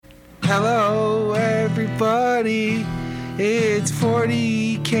Hello everybody, it's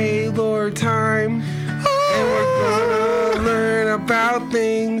 40K lore time, and we're gonna learn about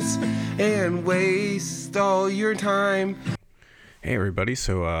things and waste all your time. Hey everybody,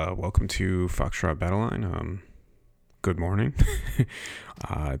 so welcome to Foxtrot Battleline. Good morning.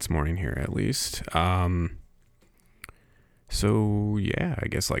 It's morning here at least. So yeah, I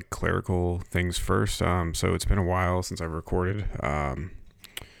guess like clerical things first. So it's been a while since I've recorded.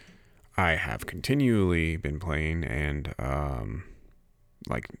 I have continually been playing and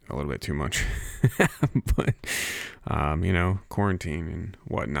like a little bit too much, but quarantine and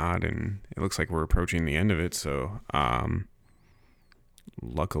whatnot, and it looks like we're approaching the end of it. So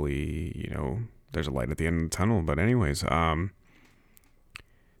luckily, there's a light at the end of the tunnel. But anyways,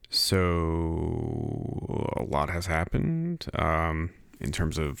 so a lot has happened in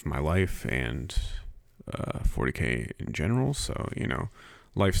terms of my life and 40K in general. So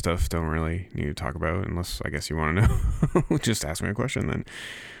life stuff don't really need to talk about unless I guess you want to know. Just ask me a question then.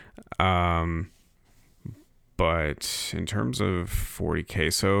 But in terms of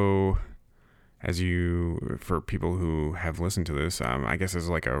 40K, so for people who have listened to this, I guess it's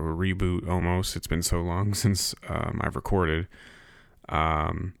like a reboot almost. It's been so long since I've recorded.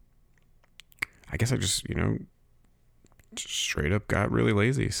 I guess I just, straight up got really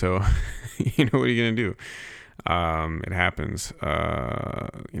lazy. So, what are you going to do? It happens.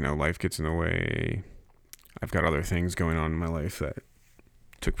 Life gets in the way. I've got other things going on in my life that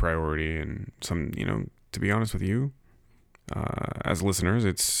took priority, and some, to be honest with you, as listeners,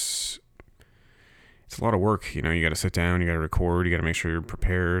 it's a lot of work. You got to sit down, you got to record, you got to make sure you're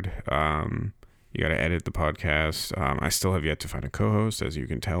prepared. You got to edit the podcast. I still have yet to find a co-host. As you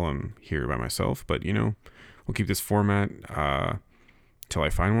can tell, I'm here by myself, but we'll keep this format, till I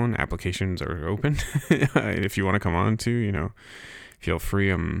find one. Applications are open. If you want to come on too, feel free.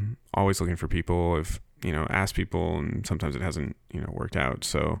 I'm always looking for people. I've, asked people, and sometimes it hasn't, worked out.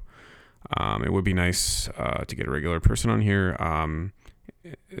 So, it would be nice, to get a regular person on here,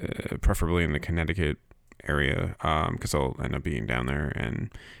 preferably in the Connecticut area, because I'll end up being down there, and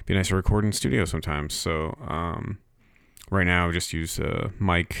it'd be nice to record in studio sometimes. So, right now I just use a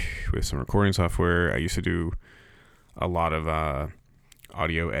mic with some recording software. I used to do a lot of,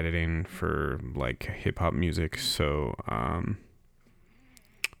 audio editing for like hip hop music, so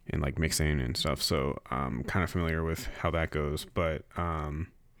and like mixing and stuff, so I'm kind of familiar with how that goes, but not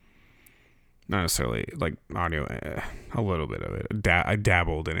necessarily like audio, a little bit of it. I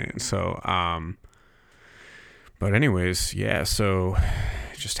dabbled in it, so but anyways, yeah, so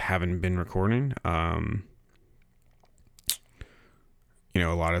just haven't been recording. A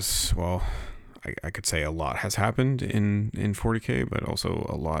lot is, well, I could say a lot has happened in 40K, but also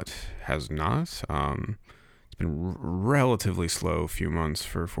a lot has not. It's been relatively slow few months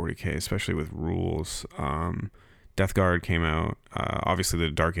for 40K, especially with rules. Death Guard came out. Obviously, the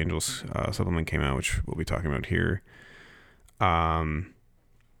Dark Angels supplement came out, which we'll be talking about here. I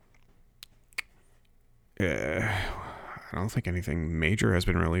don't think anything major has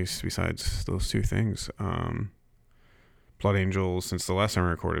been released besides those two things. Blood Angels, since the last time I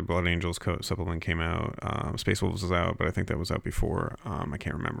recorded, Blood Angels supplement came out. Space Wolves was out, but I think that was out before. I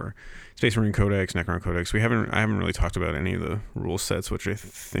can't remember. Space Marine Codex, Necron Codex. I haven't really talked about any of the rule sets, which I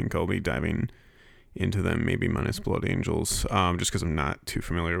think I'll be diving into them, maybe minus Blood Angels, just because I'm not too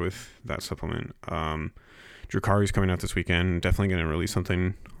familiar with that supplement. Drukhari's coming out this weekend. Definitely going to release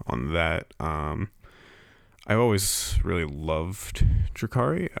something on that. I've always really loved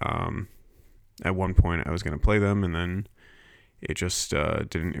Drukhari. At one point, I was going to play them, and then it just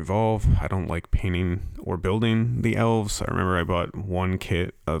didn't evolve. I don't like painting or building the elves. I remember I bought one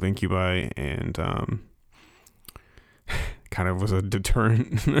kit of Incubi, and kind of was a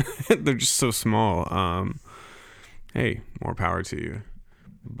deterrent. They're just so small. Hey, more power to you.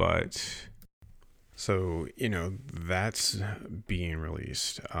 But so, that's being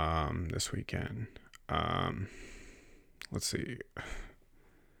released this weekend. Let's see.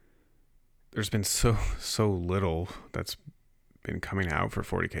 There's been so little that's been coming out for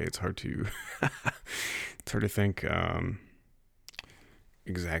 40K. It's hard to think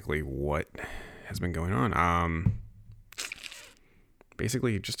exactly what has been going on.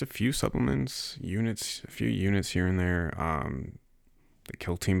 Basically just a few supplements, units, a few units here and there. The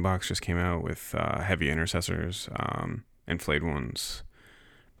Kill Team box just came out with heavy intercessors and flayed ones,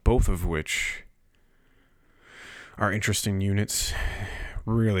 both of which are interesting units.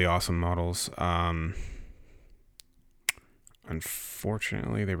 Really awesome models.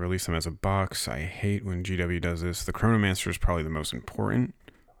 Unfortunately, they release them as a box. I hate when GW does this. The Chronomancer is probably the most important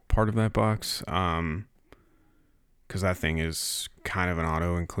part of that box. because that thing is kind of an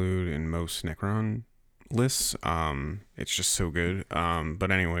auto include in most Necron lists. It's just so good.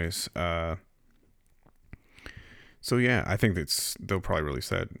 But anyways, so yeah, I think they'll probably release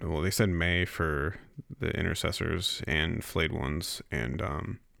that. Well, they said May for the Intercessors and Flayed Ones, and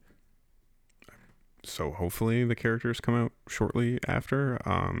so hopefully the characters come out shortly after.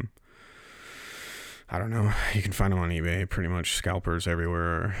 I don't know. You can find them on eBay. Pretty much scalpers everywhere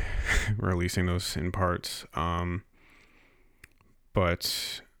are releasing those in parts.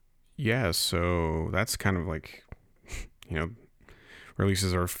 But yeah, so that's kind of like,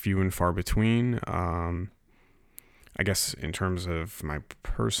 releases are few and far between. I guess in terms of my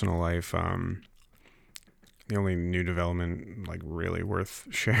personal life, the only new development like really worth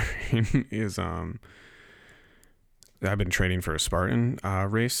sharing is I've been training for a Spartan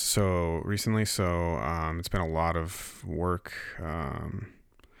race recently, so it's been a lot of work,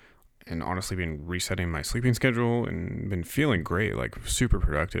 and honestly been resetting my sleeping schedule and been feeling great, like super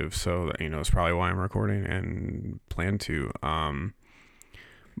productive. So it's probably why I'm recording and plan to.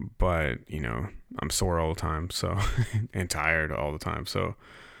 But I'm sore all the time, so and tired all the time. So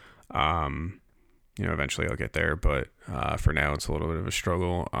eventually I'll get there, but for now it's a little bit of a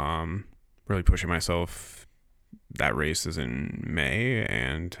struggle. Really pushing myself. That race is in May,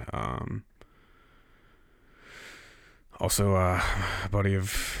 and also a buddy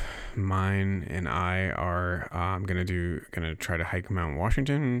of mine and I are gonna try to hike Mount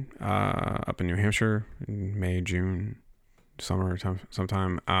Washington up in New Hampshire in May, June, summer time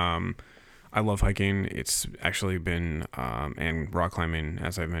sometime. I love hiking. It's actually been and rock climbing,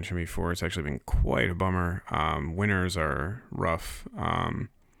 as I've mentioned before, it's actually been quite a bummer. Winters are rough.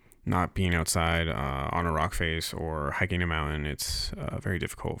 Not being outside on a rock face or hiking a mountain, it's very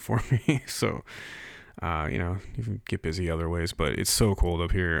difficult for me. So you can get busy other ways, but it's so cold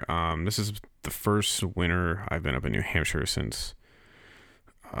up here. This is the first winter I've been up in New Hampshire since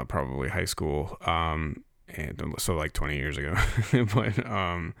probably high school, and so like 20 years ago. But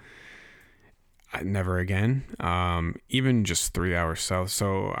never again. Even just 3 hours south.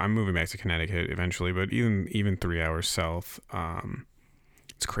 So I'm moving back to Connecticut eventually, but even 3 hours south,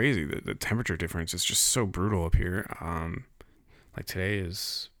 it's crazy. The temperature difference is just so brutal up here. Like today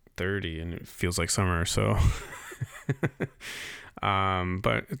is 30 and it feels like summer. So,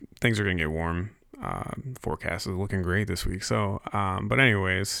 but things are going to get warm. Forecast is looking great this week. So, but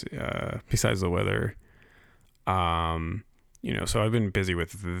anyways, besides the weather, so I've been busy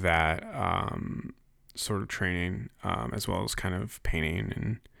with that, sort of training, as well as kind of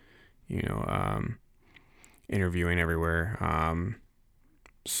painting and, interviewing everywhere.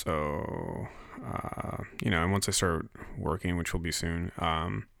 So, and once I start working, which will be soon,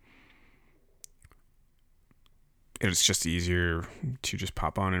 it's just easier to just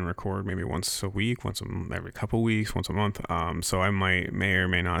pop on and record maybe once a week, every couple weeks, once a month. So I may or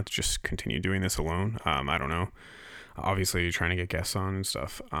may not just continue doing this alone. I don't know. Obviously trying to get guests on and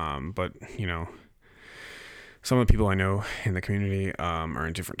stuff. But some of the people I know in the community, are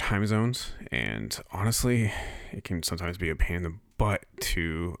in different time zones, and honestly, it can sometimes be a pain in the butt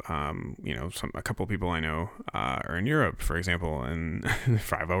to, a couple of people I know are in Europe, for example, and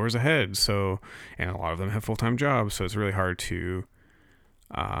 5 hours ahead. So, and a lot of them have full-time jobs, so it's really hard to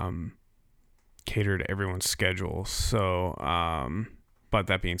cater to everyone's schedule. So, but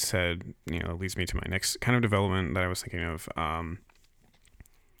that being said, it leads me to my next kind of development that I was thinking of.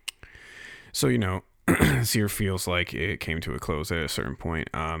 This year feels like it came to a close at a certain point.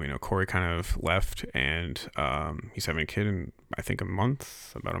 Corey kind of left, and he's having a kid in, I think,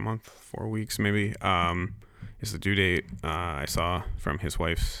 about a month, 4 weeks maybe, is the due date. I saw from his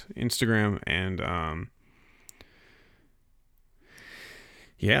wife's Instagram, and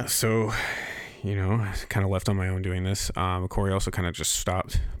so kind of left on my own doing this. Corey also kind of just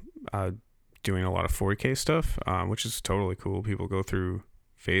stopped doing a lot of 40K stuff, which is totally cool. People go through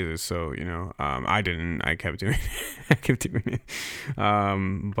phases, so I didn't. I kept doing it.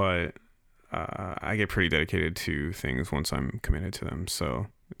 But I get pretty dedicated to things once I'm committed to them, so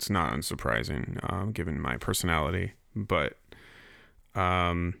it's not unsurprising given my personality. But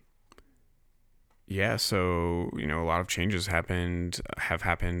so a lot of changes have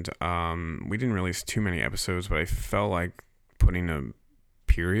happened. We didn't release too many episodes, but I felt like putting a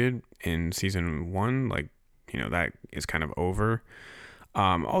period in season 1, like that is kind of over.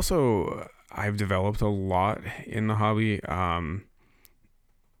 Also, I've developed a lot in the hobby, a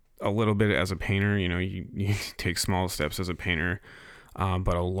little bit as a painter. You take small steps as a painter,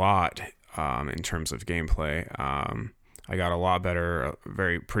 but a lot in terms of gameplay. I got a lot better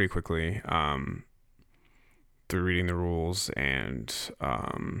pretty quickly through reading the rules, and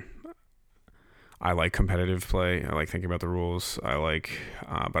I like competitive play. I like thinking about the rules. I like,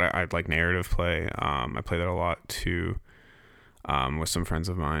 but I like narrative play. I play that a lot too, with some friends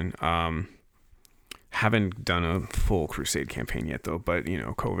of mine. Haven't done a full Crusade campaign yet though, but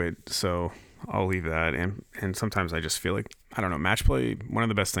COVID, so I'll leave that. And sometimes I just feel like, I don't know, match play. One of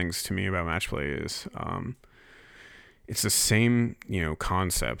the best things to me about match play is, it's the same,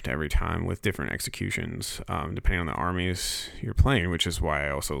 concept every time with different executions, depending on the armies you're playing, which is why I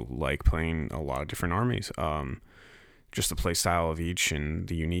also like playing a lot of different armies. Just the play style of each and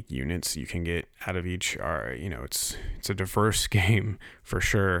the unique units you can get out of each are, it's a diverse game for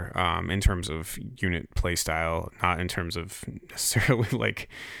sure, in terms of unit play style, not in terms of necessarily like,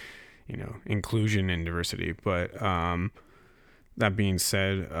 inclusion and diversity. But that being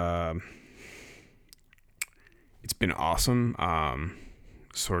said, it's been awesome.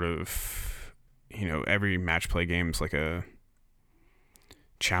 Sort of, every match play game is like a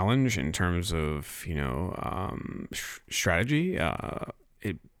challenge in terms of, strategy.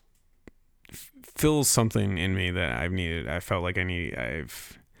 It fills something in me that I've needed. I felt like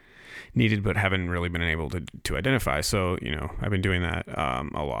I've needed, but haven't really been able to identify. So, I've been doing that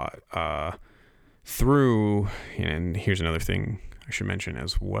a lot through, and here's another thing I should mention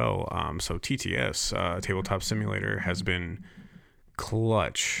as well. So TTS, Tabletop Simulator, has been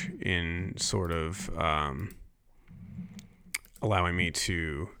clutch in sort of allowing me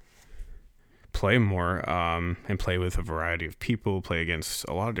to play more, and play with a variety of people, play against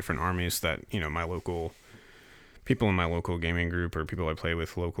a lot of different armies that, my local people in my local gaming group or people I play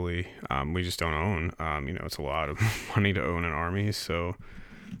with locally, we just don't own. It's a lot of money to own an army. So,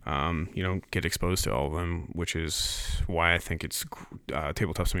 you don't get exposed to all of them, which is why I think it's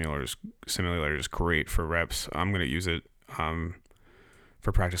Tabletop Simulator is great for reps. I'm going to use it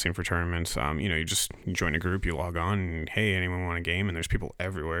for practicing for tournaments. You join a group, you log on, and hey, anyone want a game? And there's people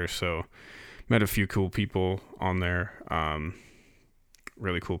everywhere. So met a few cool people on there,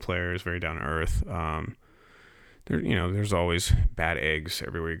 really cool players, very down to earth. There's always bad eggs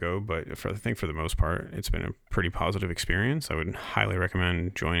everywhere you go, but I think for the most part, it's been a pretty positive experience. I would highly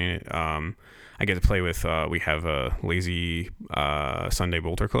recommend joining it. I get to play with, we have a lazy Sunday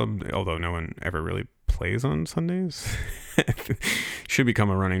Bolter Club, although no one ever really plays on Sundays. Should become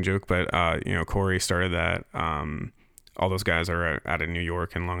a running joke, but, Corey started that. All those guys are out of New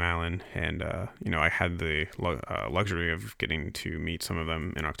York and Long Island, and, I had the luxury of getting to meet some of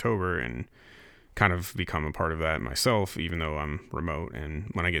them in October and kind of become a part of that myself, even though I'm remote. And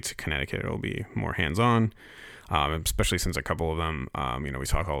when I get to Connecticut, it'll be more hands-on, especially since a couple of them, we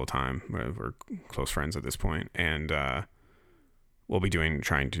talk all the time. We're close friends at this point, and we'll be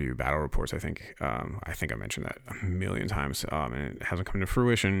trying to do battle reports. I think I mentioned that a million times, and it hasn't come to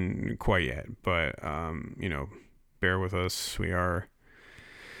fruition quite yet. But bear with us. We are,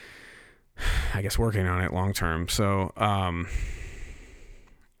 I guess, working on it long term. So.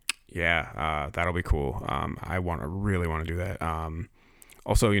 That'll be cool. I really want to do that.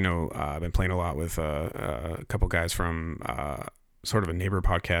 Also, I've been playing a lot with a couple guys from sort of a neighbor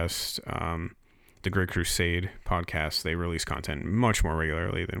podcast, the Great Crusade podcast. They release content much more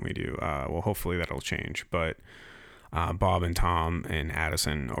regularly than we do. Well, hopefully that'll change. But Bob and Tom and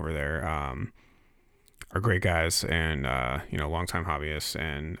Addison over there are great guys, and longtime hobbyists,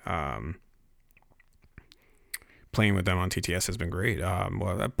 and playing with them on TTS has been great.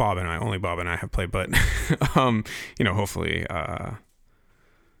 Only Bob and I have played, but, hopefully,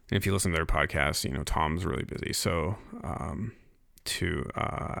 if you listen to their podcast, Tom's really busy. So,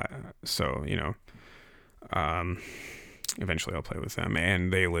 eventually I'll play with them,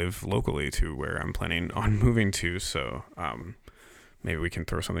 and they live locally to where I'm planning on moving to. So, maybe we can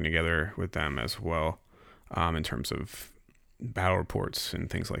throw something together with them as well, in terms of battle reports and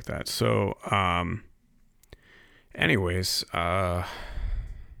things like that. So, anyways, so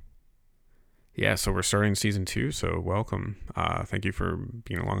we're starting season 2, so welcome. Thank you for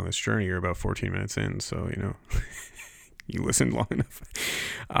being along on this journey. You're about 14 minutes in, so, you listened long enough.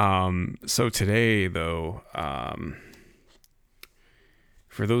 So today, though,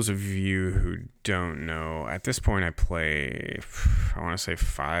 for those of you who don't know, at this point I play, I want to say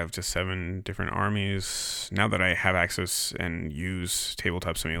 5 to 7 different armies. Now that I have access and use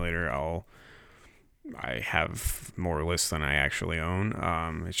Tabletop Simulator, I have more lists than I actually own.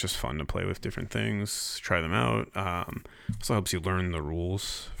 It's just fun to play with different things, try them out. Also helps you learn the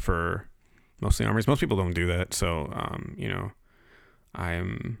rules for mostly armies. Most people don't do that, so I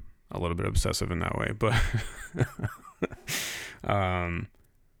am a little bit obsessive in that way. But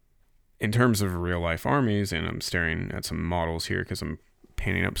in terms of real life armies, and I'm staring at some models here because I'm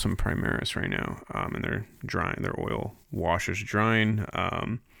painting up some Primaris right now, and they're drying. Their oil wash is drying.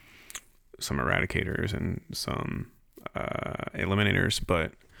 some Eradicators and some Eliminators,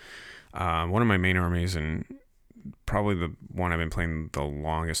 but one of my main armies, and probably the one I've been playing the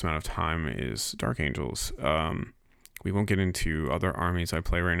longest amount of time, is Dark Angels. We won't get into other armies I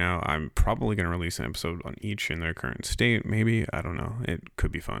play right now. I'm probably going to release an episode on each in their current state, maybe. I don't know. It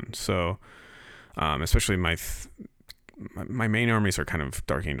could be fun. So, especially my main armies are kind of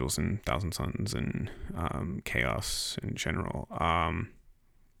Dark Angels and Thousand Suns and Chaos in general.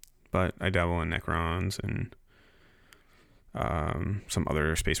 But I dabble in Necrons and some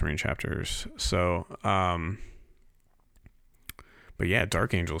other Space Marine chapters. So, but yeah,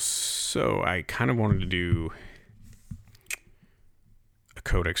 Dark Angels. So I kind of wanted to do a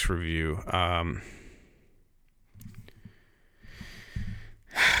codex review.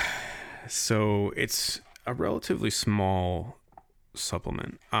 So it's a relatively small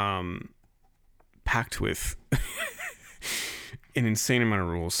supplement, packed with an insane amount of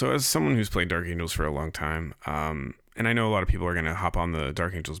rules. So as someone who's played Dark Angels for a long time, and I know a lot of people are going to hop on the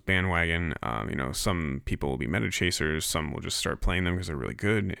Dark Angels bandwagon. Some people will be meta chasers. Some will just start playing them because they're really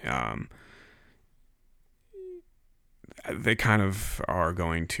good. They kind of are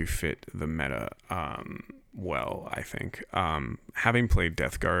going to fit the meta well, I think. Having played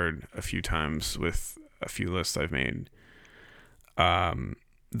Death Guard a few times with a few lists I've made,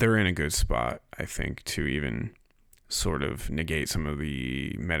 they're in a good spot, I think, to even sort of negate some of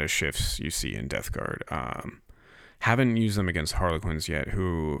the meta shifts you see in Death Guard. Haven't used them against Harlequins yet,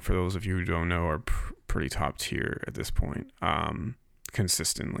 who, for those of you who don't know, are pretty top tier at this point.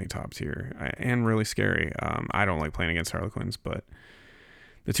 Consistently top tier and really scary. I don't like playing against Harlequins, but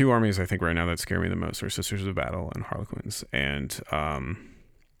the two armies I think right now that scare me the most are Sisters of Battle and Harlequins. And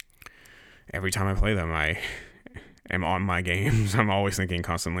every time I play them, I am on my games. I'm always thinking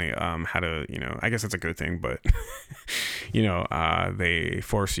constantly how to, I guess that's a good thing, but they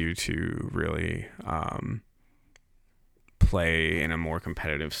force you to really play in a more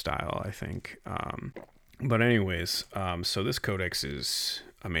competitive style, I think. But anyways, so this codex is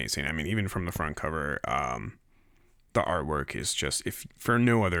amazing. I mean, even from the front cover, the artwork is just, if for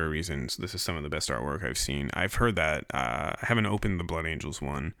no other reasons, this is some of the best artwork I've seen. I've heard that. I haven't opened the Blood Angels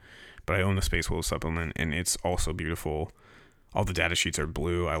one, but I own the Space Wolves supplement, and it's also beautiful. All the data sheets are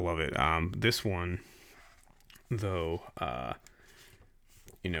blue. I love it. This one, though,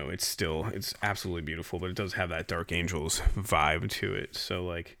 it's absolutely beautiful, but it does have that Dark Angels vibe to it. So,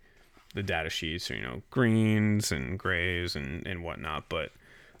 like, the data sheets are, greens and grays and whatnot, but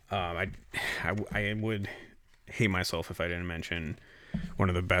I would hate myself if I didn't mention one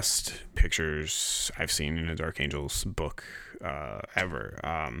of the best pictures I've seen in a Dark Angels book ever.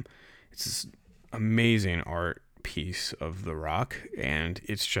 It's this amazing art piece of the rock, and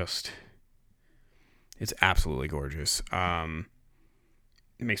it's absolutely gorgeous. It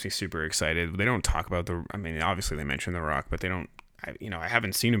makes me super excited. They don't talk about obviously they mention the rock, but they don't. I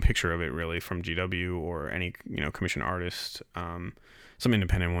haven't seen a picture of it really from GW or any commissioned artist. Some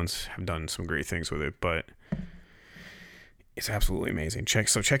independent ones have done some great things with it, but it's absolutely amazing.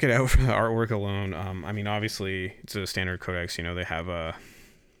 Check it out for the artwork alone. Obviously it's a standard codex. They have a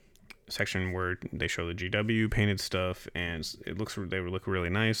section where they show the GW painted stuff, and they look really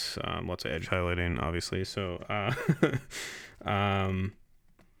nice. Lots of edge highlighting, obviously. So,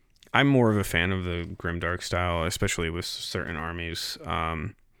 I'm more of a fan of the grimdark style, especially with certain armies.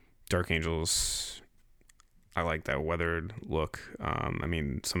 Dark Angels, I like that weathered look.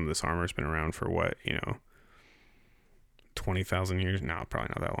 Some of this armor's been around for 20,000 years? No, probably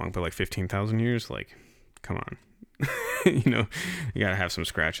not that long, but like 15,000 years. Like, come on. You gotta have some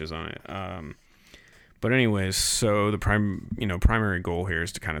scratches on it. But anyways, so the primary goal here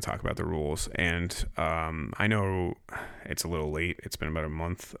is to kind of talk about the rules. And I know it's a little late. It's been about a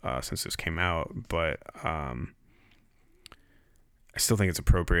month since this came out, but I still think it's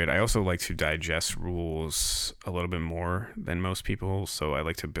appropriate. I also like to digest rules a little bit more than most people. So I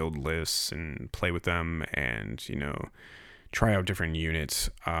like to build lists and play with them and, try out different units.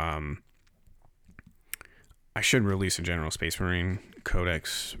 I should release a general Space Marine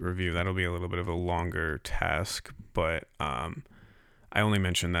Codex review. That'll be a little bit of a longer task, but I only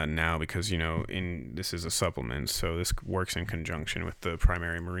mention that now because this is a supplement, so this works in conjunction with the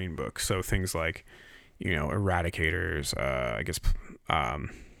primary Marine book. So things like Eradicators. I guess I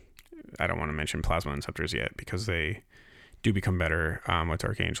don't want to mention Plasma Inceptors yet because they do become better with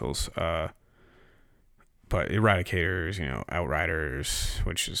Dark Angels. But Eradicators, Outriders,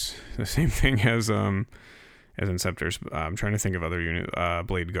 which is the same thing as Inceptors. I'm trying to think of other units.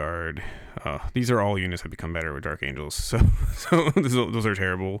 Blade Guard. These are all units that become better with Dark Angels. So those are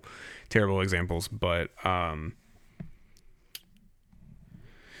terrible examples. But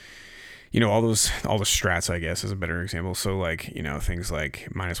all the strats, I guess, is a better example. So like, things like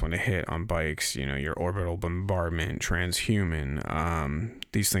 -1 to hit on bikes, your orbital bombardment, transhuman,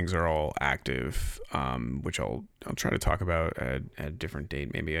 these things are all active, which I'll try to talk about at a different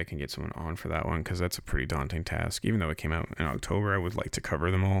date. Maybe I can get someone on for that one, because that's a pretty daunting task. Even though it came out in October, I would like to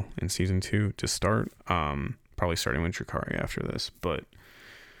cover them all in season 2 to start, probably starting with Drukhari after this. But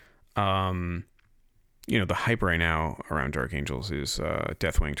the hype right now around Dark Angels is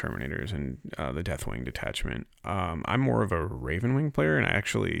Deathwing Terminators and the Deathwing detachment. I'm more of a Ravenwing player, and I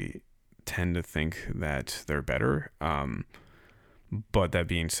actually tend to think that they're better. But that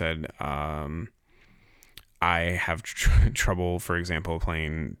being said, I have trouble, for example,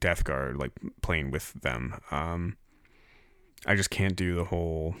 playing Death Guard, like playing with them. I just can't do the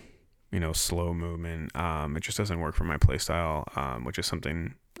whole, slow movement. It just doesn't work for my playstyle, which is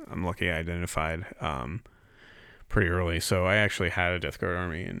something I'm lucky I identified pretty early. So I actually had a Death Guard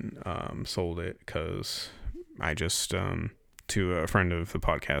army and sold it because I just to a friend of the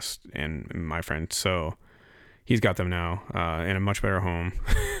podcast and my friend. So he's got them now in a much better home.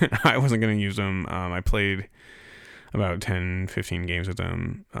 I wasn't going to use them. I played about 10-15 games with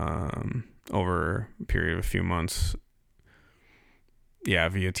them over a period of a few months. Yeah,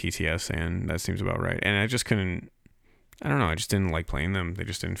 via TTS, and that seems about right. And I just couldn't, I don't know, I just didn't like playing them. They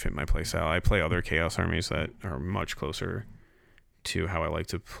just didn't fit my play style. I play other Chaos armies that are much closer to how I like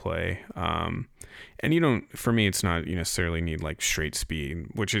to play. And for me, it's not, you necessarily need like straight speed,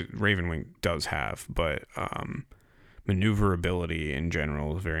 which Ravenwing does have, but maneuverability in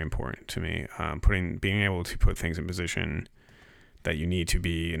general is very important to me. Being able to put things in position that you need to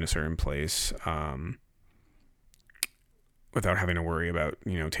be in a certain place, without having to worry about,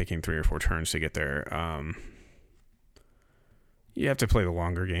 taking 3 or 4 turns to get there. You have to play the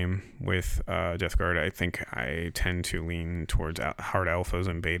longer game with Death Guard. I think I tend to lean towards hard alphas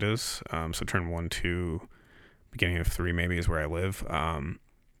and betas. So turn 1, 2, beginning of 3 maybe is where I live. I'm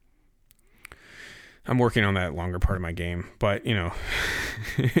working on that longer part of my game, but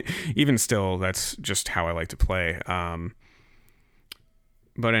even still, that's just how I like to play.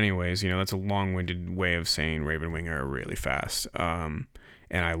 But anyways, that's a long-winded way of saying Ravenwing are really fast. And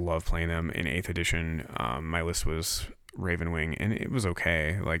I love playing them in 8th edition. My list was Ravenwing, and it was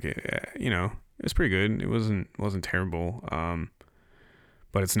okay. Like, it was pretty good. It wasn't terrible.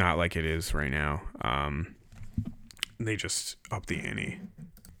 But it's not like it is right now. They just upped the ante.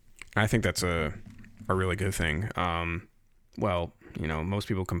 I think that's a really good thing. Most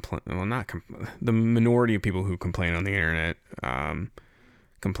people complain. Well, the minority of people who complain on the internet,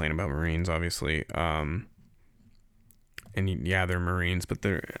 complain about Marines, obviously. And yeah, they're Marines, but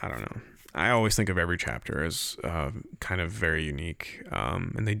I don't know. I always think of every chapter as kind of very unique.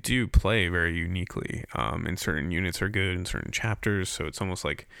 And they do play very uniquely. And certain units are good in certain chapters. So it's almost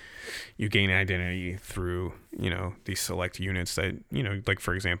like you gain identity through, these select units that, like,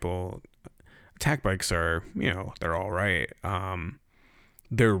 for example, attack bikes are, they're all right.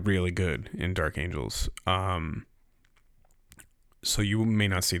 They're really good in Dark Angels. So you may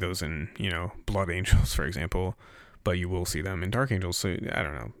not see those in, Blood Angels, for example, but you will see them in Dark Angels. So I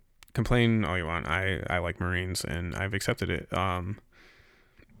don't know. Complain all you want. I like Marines, and I've accepted it. I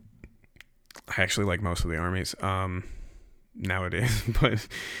actually like most of the armies nowadays. But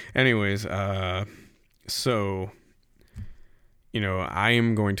anyways, so I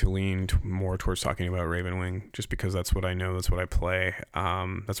am going to lean more towards talking about Ravenwing, just because that's what I know, that's what I play,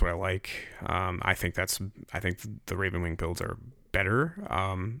 that's what I like. I think the Ravenwing builds are better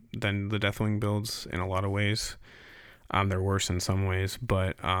than the Deathwing builds in a lot of ways. They're worse in some ways,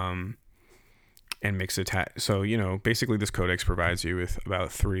 but and mixed attack. So basically, this codex provides you with about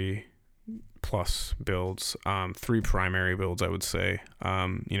 3+ builds, 3 primary builds, I would say.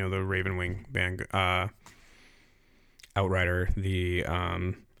 The Ravenwing Outrider, the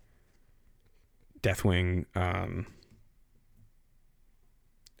Deathwing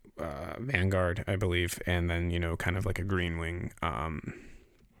Vanguard, I believe, and then kind of like a Greenwing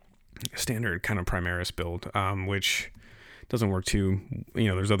standard kind of Primaris build, which doesn't work too.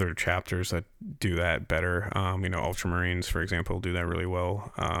 There's other chapters that do that better. Ultramarines, for example, do that really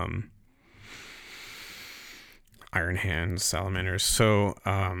well. Iron Hands, Salamanders. So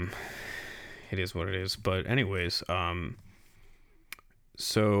it is what it is. But anyways,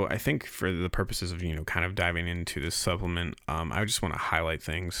 so I think for the purposes of kind of diving into this supplement, I just want to highlight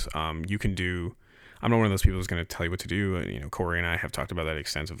things you can do. I'm not one of those people who's going to tell you what to do. Corey and I have talked about that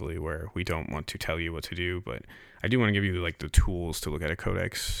extensively, where we don't want to tell you what to do, but I do want to give you like the tools to look at a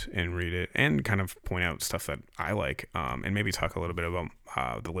codex and read it, and kind of point out stuff that I like, and maybe talk a little bit about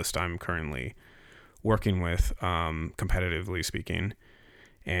the list I'm currently working with, competitively speaking,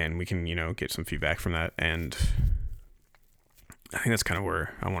 and we can, get some feedback from that. And I think that's kind of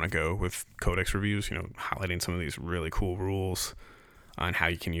where I want to go with codex reviews, highlighting some of these really cool rules on how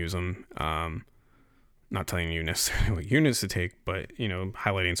you can use them. Not telling you necessarily what units to take, but,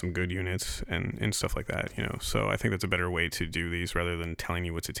 highlighting some good units and stuff like that, So I think that's a better way to do these rather than telling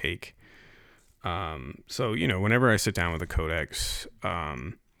you what to take. So, whenever I sit down with a codex,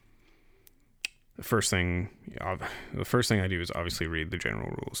 the first thing I do is obviously read the general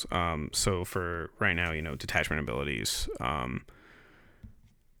rules. So for right now, detachment abilities,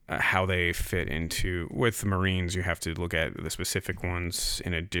 how they fit into with Marines, you have to look at the specific ones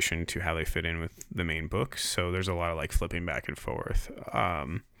in addition to how they fit in with the main book. So there's a lot of like flipping back and forth.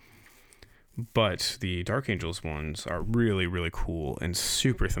 But the Dark Angels ones are really, really cool and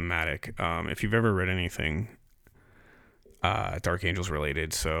super thematic. If you've ever read anything Dark Angels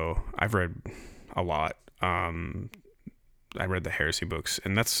related, so I've read a lot. I read the Heresy books,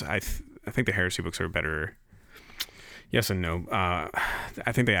 and I think the Heresy books are better. Yes and no.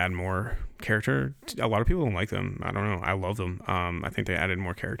 I think they add more character. A lot of people don't like them. I don't know. I love them. I think they added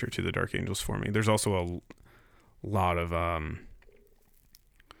more character to the Dark Angels for me. There's also a lot of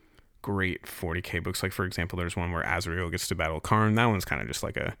great 40k books. Like, for example, there's one where Azrael gets to battle Karn. That one's kind of just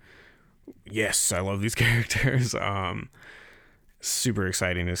like yes, I love these characters. Super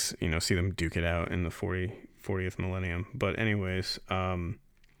exciting to see them duke it out in the 40th millennium. But anyways,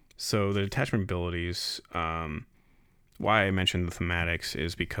 so the detachment abilities, why I mentioned the thematics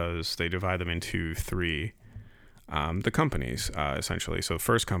is because they divide them into three, the companies, essentially. So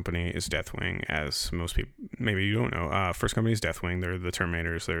first company is Deathwing, as most people, maybe you don't know. First company is Deathwing. They're the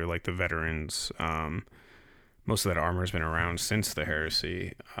Terminators. They're like the veterans. Most of that armor has been around since the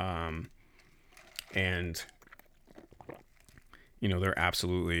Heresy. And they're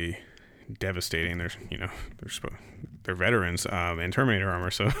absolutely devastating. They're veterans and Terminator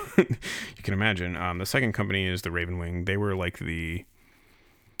armor, so you can imagine. The second company is the Ravenwing. They were like the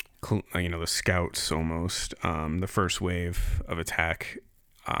scouts almost, the first wave of attack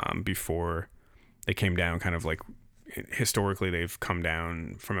before they came down. Kind of like historically, they've come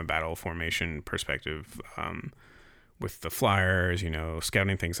down from a battle formation perspective, with the flyers,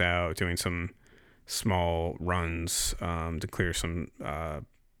 scouting things out, doing some small runs to clear some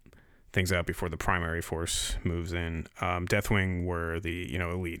things out before the primary force moves in. Deathwing were the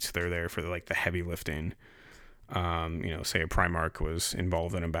elites. They're there for the heavy lifting. Say a Primarch was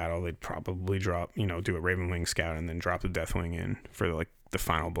involved in a battle, they'd probably drop, do a Ravenwing scout and then drop the Deathwing in for the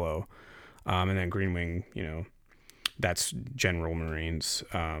final blow. And then Greenwing, that's General Marines.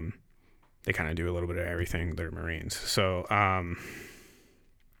 They kind of do a little bit of everything. They're Marines. So,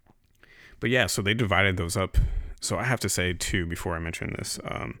 but yeah, so they divided those up. So I have to say too, before I mention this,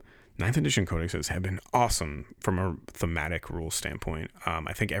 9th edition codexes have been awesome from a thematic rule standpoint.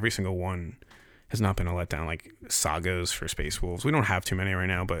 I think every single one has not been a letdown. Like sagas for Space Wolves, we don't have too many right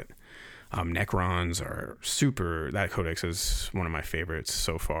now, but Necrons are super. That codex is one of my favorites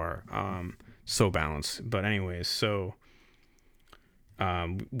so far. So balanced. But anyways, so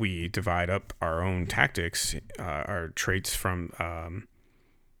we divide up our own tactics, our traits from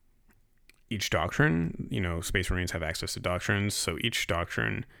each doctrine. Space Marines have access to doctrines, so each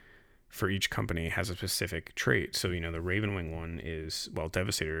doctrine for each company has a specific trait. So, the Ravenwing one is,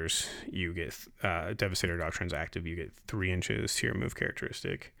 Devastators, you get Devastator doctrines active, you get 3 inches to your move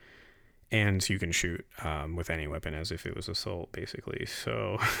characteristic, and you can shoot with any weapon as if it was assault, basically.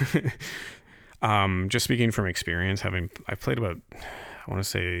 So, just speaking from experience, I've played about, I want to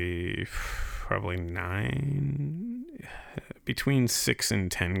say, probably 9, between 6 and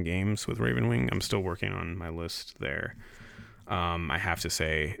 10 games with Ravenwing. I'm still working on my list there. I have to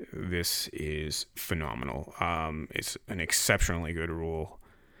say, this is phenomenal. It's an exceptionally good rule.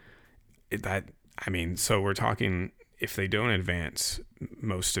 So we're talking, if they don't advance,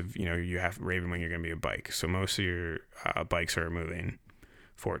 most of, you have Ravenwing, you're going to be a bike. So most of your bikes are moving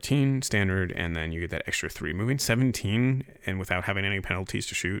 14 standard, and then you get that extra 3. Moving 17, and without having any penalties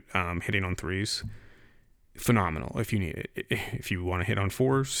to shoot, hitting on 3s, phenomenal if you need it. If you want to hit on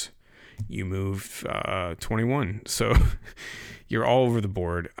 4s, you move 21, so you're all over the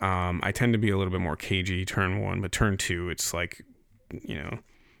board. I tend to be a little bit more cagey turn 1, but turn 2, it's like,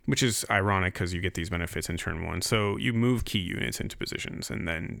 which is ironic because you get these benefits in turn 1. So you move key units into positions, and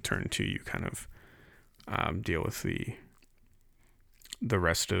then turn 2, you kind of deal with the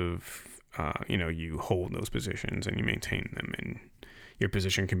rest of, you hold those positions and you maintain them, and your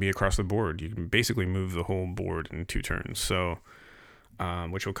position can be across the board. You can basically move the whole board in 2 turns. So,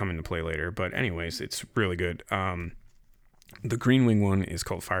 which will come into play later. But anyways, it's really good. The Greenwing one is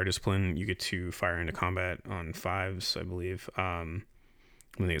called Fire Discipline. You get to fire into combat on 5s, I believe.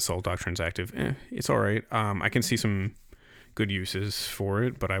 when the Assault Doctrine's active, it's all right. I can see some good uses for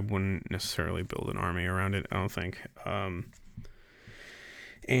it, but I wouldn't necessarily build an army around it, I don't think.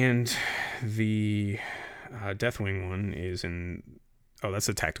 And the Deathwing one is in... Oh, that's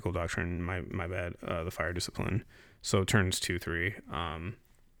the Tactical Doctrine. My bad. The Fire Discipline. So turns 2-3.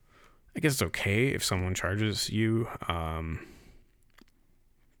 I guess it's okay if someone charges you. I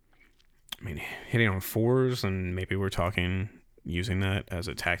mean, hitting on 4s, and maybe we're talking using that as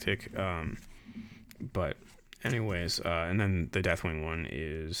a tactic. But anyways, and then the Deathwing one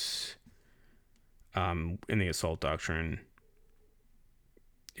is in the Assault Doctrine.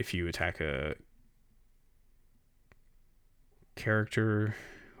 If you attack a character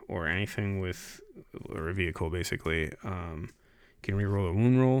or anything with, or a vehicle, basically, can reroll a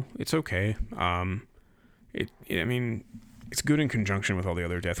wound roll. It's okay. I mean, it's good in conjunction with all the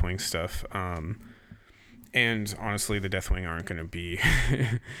other Deathwing stuff. And honestly, the Deathwing aren't going to be,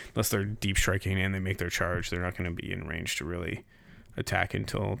 unless they're deep striking and they make their charge, they're not going to be in range to really attack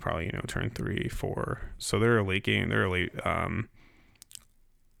until probably, turn 3, 4. So they're a late game. They're a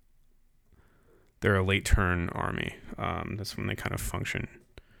late turn army. That's when they kind of function.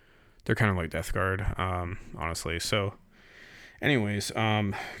 They're kind of like Death Guard, honestly. So anyways,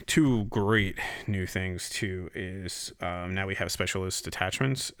 2 great new things too is now we have specialist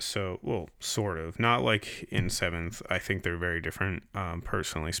detachments. So, well, sort of. Not like in 7th. I think they're very different,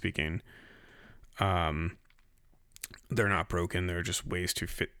 personally speaking. They're not broken. They're just ways to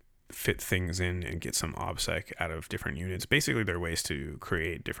fit things in and get some OBSEC out of different units. Basically, they're ways to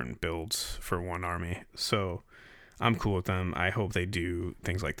create different builds for one army. So I'm cool with them. I hope they do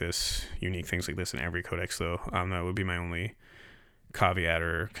things like this, unique things like this in every codex, though. That would be my only caveat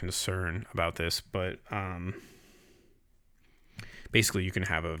or concern about this. But basically, you can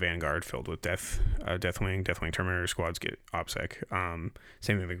have a Vanguard filled with Deathwing Terminator squads get OBSEC.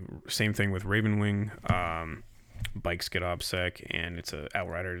 Same thing with Ravenwing. Bikes get OBSEC, and it's a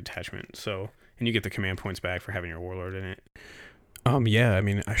Outrider detachment. So, and you get the command points back for having your Warlord in it. Yeah, I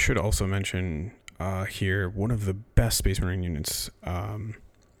mean, I should also mention here, one of the best Space Marine units,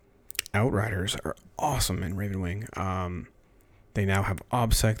 Outriders, are awesome in Ravenwing. They now have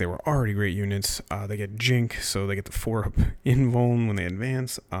OBSEC. They were already great units. They get Jink, so they get the 4-up invuln when they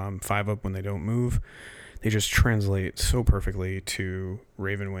advance, 5-up when they don't move. They just translate so perfectly to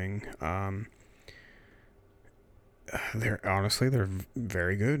Ravenwing. They're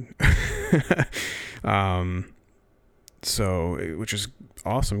very good. So, which is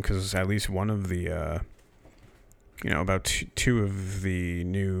awesome, because at least one of the about two of the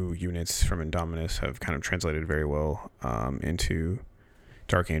new units from Indominus have kind of translated very well into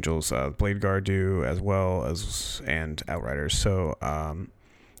Dark Angels. Blade Guard do as well as, and Outriders. So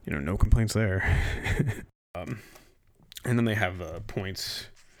no complaints there. And then they have points.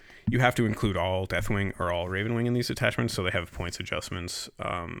 You have to include all Deathwing or all Ravenwing in these attachments, so they have points adjustments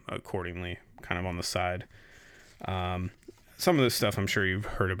accordingly, kind of on the side. Some of this stuff I'm sure you've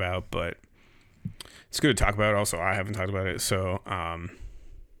heard about, but it's good to talk about. Also, I haven't talked about it, so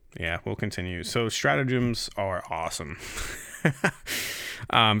yeah, we'll continue. So stratagems are awesome.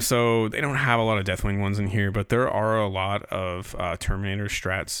 So they don't have a lot of Deathwing ones in here, but there are a lot of Terminator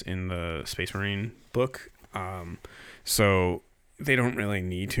strats in the Space Marine book. So they don't really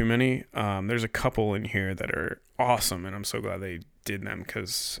need too many. There's a couple in here that are awesome, and I'm so glad they did them,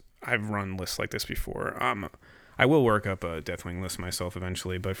 because I've run lists like this before. I will work up a Deathwing list myself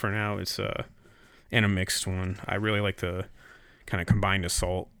eventually, but for now it's in a mixed one. I really like the kind of combined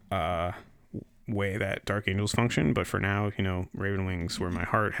assault way that Dark Angels function, but for now, Ravenwing's where my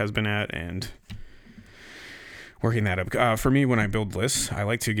heart has been at, and working that up. For me, when I build lists, I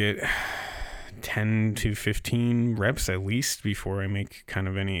like to get 10 to 15 reps at least before I make kind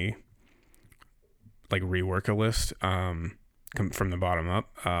of any rework a list from the bottom up.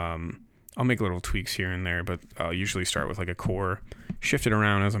 I'll make little tweaks here and there, but I'll usually start with a core, shift it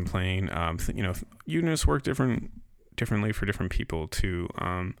around as I'm playing. Units work differently for different people too.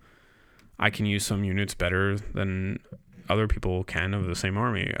 I can use some units better than other people can of the same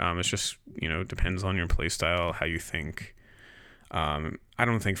army. It's just, depends on your play style, how you think. I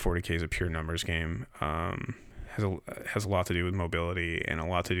don't think 40K is a pure numbers game. Has a lot to do with mobility, and a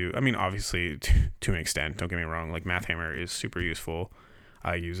lot to do, obviously to an extent, don't get me wrong, Math Hammer is super useful.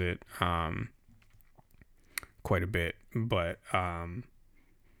 I use it quite a bit, but at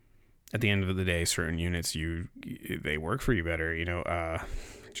the end of the day, certain units they work for you better. It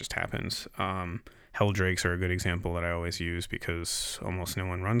just happens. Helldrakes are a good example that I always use, because almost no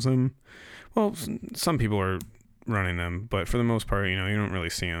one runs them. Well, some people are running them, but for the most part, you don't really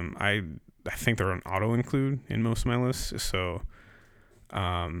see them. I think they're an auto include in most of my lists, so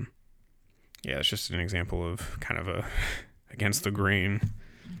Yeah, it's just an example of kind of a against the grain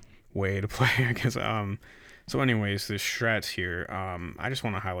way to play, I guess. So anyways, the strats here, I just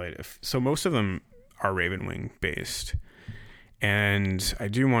want to highlight, so most of them are Ravenwing based. And I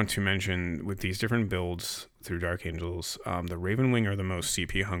do want to mention with these different builds through Dark Angels, the Ravenwing are the most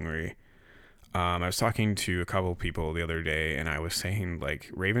CP hungry. I was talking to a couple people the other day, and I was saying, like,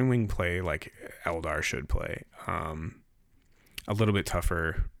 Ravenwing play like Eldar should play. A little bit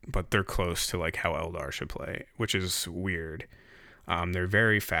tougher, but they're close to, like, how Eldar should play, which is weird. They're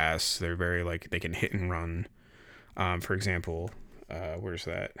very fast. They're very, like, they can hit and run. For example, where's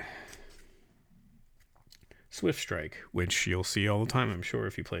that? Swift Strike, which you'll see all the time, I'm sure,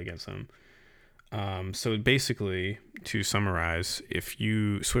 if you play against them. So basically, to summarize, if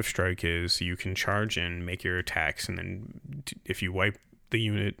you Swift Strike is you can charge in, make your attacks, and then if you wipe the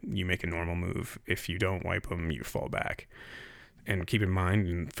unit, you make a normal move. If you don't wipe them, you fall back. And keep in mind,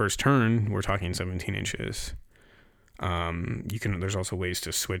 in first turn, we're talking 17 inches. There's also ways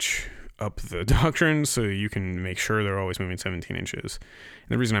to switch up the doctrine so you can make sure they're always moving 17 inches. And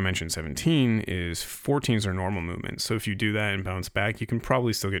the reason I mentioned 17 is 14s are normal movements. So if you do that and bounce back, you can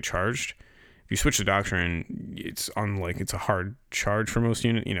probably still get charged. If you switch the doctrine, it's a hard charge for most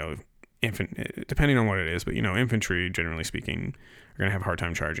units, depending on what it is, but infantry, generally speaking, are going to have a hard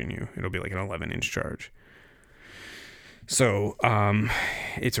time charging you. It'll be like an 11-inch charge. So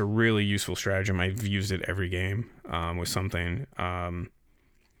it's a really useful stratagem. I've used it every game with something.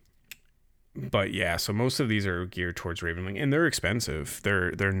 But yeah, so most of these are geared towards Ravenwing, and they're expensive.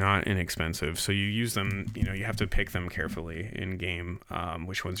 They're not inexpensive. So you use them, you have to pick them carefully in game,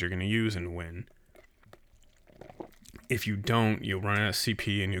 which ones you're going to use and when. If you don't, you'll run out of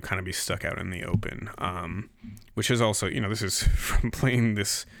CP and you'll kind of be stuck out in the open, which is also, this is from playing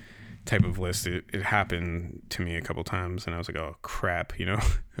this type of list. It happened to me a couple times, and I was like, oh crap, oh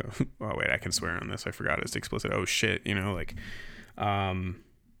wait, I can swear on this, I forgot it's explicit. Oh shit,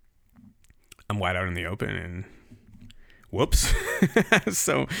 I'm wide out in the open and whoops.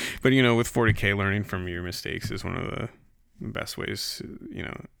 So, but with 40K, learning from your mistakes is one of the best ways.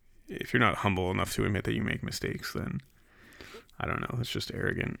 If you're not humble enough to admit that you make mistakes, then I don't know, it's just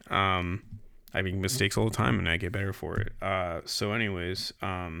arrogant. I make mistakes all the time and I get better for it. So anyways,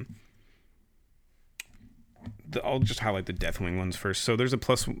 I'll just highlight the Deathwing ones first. So there's the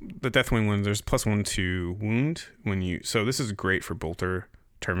Deathwing ones, there's +1 to wound so this is great for bolter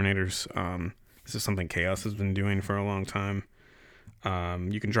Terminators. This is something Chaos has been doing for a long time.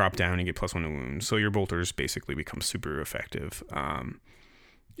 You can drop down and get +1 to wound, so your bolters basically become super effective.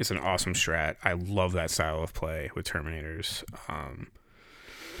 It's an awesome strat. I love that style of play with Terminators.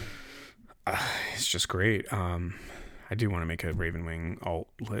 It's just great. I do want to make a Ravenwing alt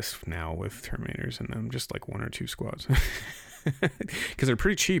list now with Terminators in them, just like 1 or 2 squads. Because they're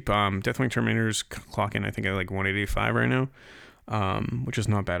pretty cheap. Deathwing Terminators clock in, I think, at like 185 right now. Which is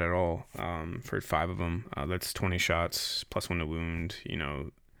not bad at all for 5 of them. That's 20 shots +1 to wound.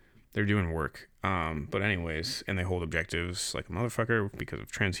 They're doing work. But anyways, and they hold objectives like a motherfucker because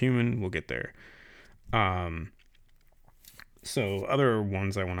of transhuman. We'll get there. So other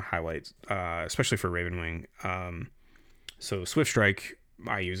ones I want to highlight, especially for Ravenwing. So Swift Strike,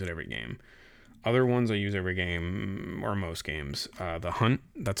 I use it every game. Other ones I use every game, or most games. The Hunt,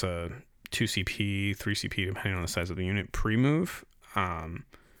 that's a 2 CP, 3 CP, depending on the size of the unit, pre-move.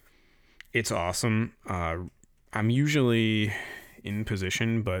 It's awesome. I'm usually in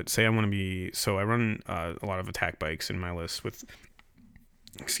position, but say I want to be... So I run a lot of attack bikes in my list with,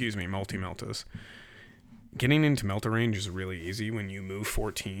 multi-meltas. Getting into melta range is really easy when you move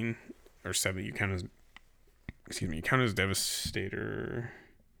 14 or 7. You count as Devastator.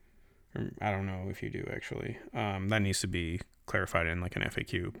 I don't know if you do, actually. That needs to be clarified in like an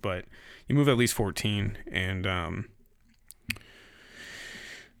FAQ, but you move at least 14, and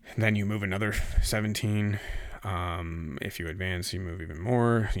then you move another 17. If you advance, you move even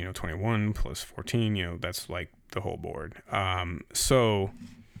more, 21 plus 14, that's like the whole board. So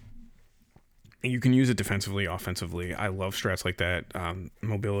you can use it defensively, offensively. I love strats like that.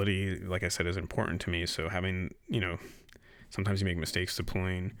 Mobility, like I said, is important to me. So having, sometimes you make mistakes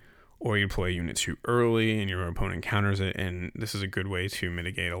deploying, or you play units too early and your opponent counters it, and this is a good way to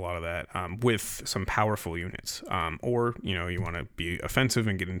mitigate a lot of that with some powerful units. Or, you want to be offensive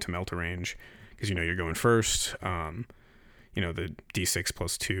and get into melta range because, you're going first. The D6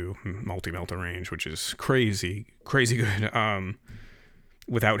 +2 multi-melta range, which is crazy good.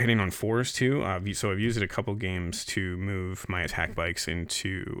 Without hitting on 4s too. So I've used it a couple games to move my attack bikes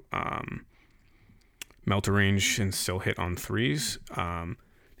into melta range and still hit on 3s.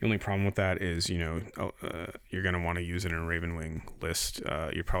 The only problem with that is, you're going to want to use it in a Ravenwing list.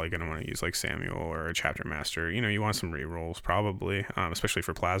 You're probably going to want to use like Samuel or a Chapter Master. You want some rerolls probably, especially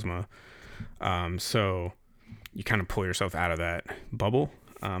for Plasma. So you kind of pull yourself out of that bubble,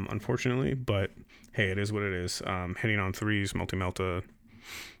 unfortunately. But hey, it is what it is. Hitting on 3s, multi-melta,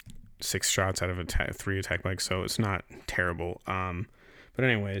 6 shots out of 3 attack bikes, so it's not terrible. But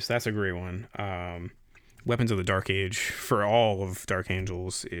anyways, that's a great one. Weapons of the Dark Age for all of Dark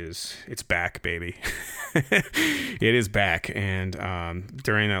Angels it's back, baby. It is back, and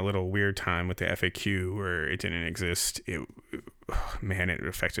during that little weird time with the FAQ where it didn't exist, it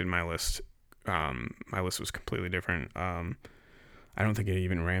affected my list. My list was completely different. I don't think it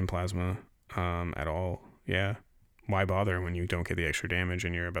even ran Plasma at all. Yeah, why bother when you don't get the extra damage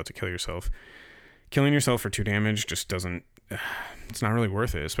and you're about to kill yourself? Killing yourself for 2 damage just doesn't. It's not really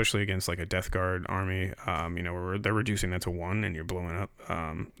worth it, especially against like a Death Guard army. Where they're reducing that to 1 and you're blowing up.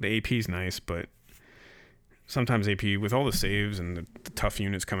 The AP is nice, but sometimes AP with all the saves and the tough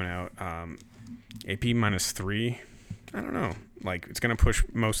units coming out, AP -3. I don't know. Like, it's gonna push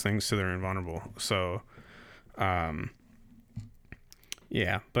most things to their invulnerable. So,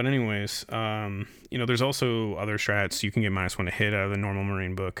 yeah. But anyways, there's also other strats. You can get -1 to hit out of the normal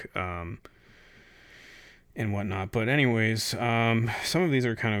Marine book. And whatnot. But anyways, some of these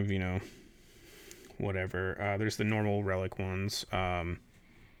are kind of, whatever. There's the normal relic ones. That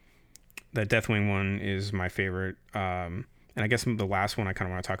Deathwing one is my favorite. And I guess the last one I kind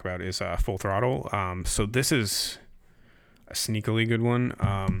of want to talk about is Full Throttle. So this is a sneakily good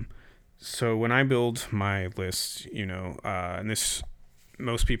one. So when I build my list, and this,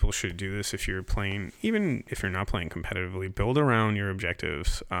 most people should do this if you're playing, even if you're not playing competitively, build around your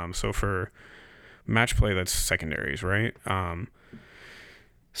objectives. So for match play, that's secondaries, right?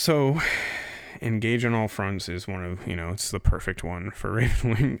 So engage on all fronts is one of, it's the perfect one for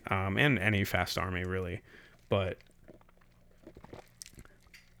Ravenwing, and any fast army really, but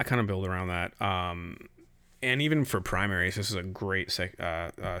I kind of build around that. And even for primaries, this is a great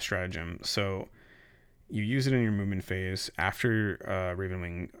stratagem. So you use it in your movement phase. After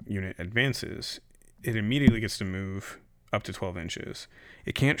Ravenwing unit advances, it immediately gets to move up to 12 inches.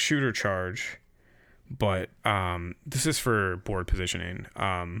 It can't shoot or charge, but this is for board positioning.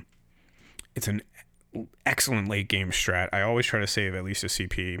 It's an excellent late game strat. I always try to save at least a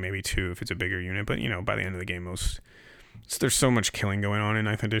CP, maybe 2 if it's a bigger unit. But by the end of the game, there's so much killing going on in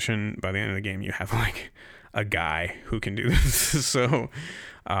 9th edition. By the end of the game, you have like a guy who can do this. So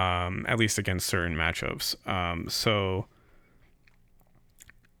at least against certain matchups.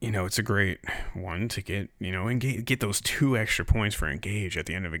 It's a great one to get, get those 2 extra points for engage at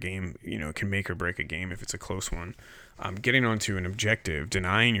the end of a game. It can make or break a game if it's a close one. Getting onto an objective,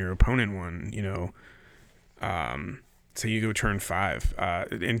 denying your opponent one, say you go turn 5.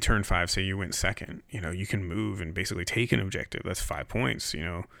 In turn 5, say you went second, you can move and basically take an objective. That's 5 points,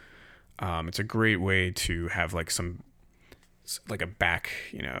 It's a great way to have like a back,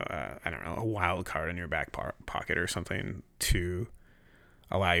 I don't know, a wild card in your back pocket or something to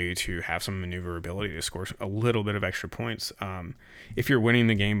allow you to have some maneuverability to score a little bit of extra points. If you're winning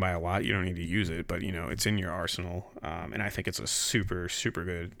the game by a lot, you don't need to use it, but it's in your arsenal. And I think it's a super, super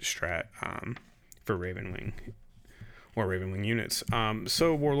good strat for Ravenwing or Ravenwing units.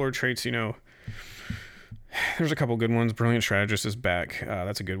 So Warlord traits, there's a couple good ones. Brilliant Strategist is back.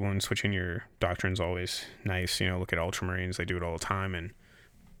 That's a good one. Switching your doctrine's always nice. Look at Ultramarines. They do it all the time and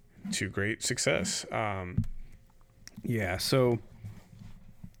to great success. Yeah, so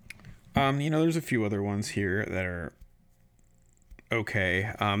there's a few other ones here that are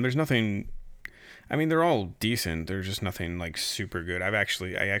okay. There's nothing. I mean, they're all decent. There's just nothing like super good. I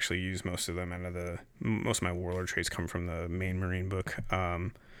actually use most of them most of my Warlord traits come from the main Marine book.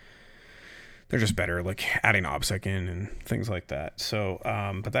 They're just better, like adding OBSEC in and things like that. So,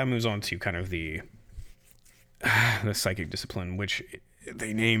 but that moves on to kind of the Psychic Discipline, which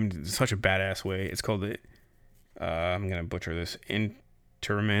they named in such a badass way. It's called the I'm gonna butcher this.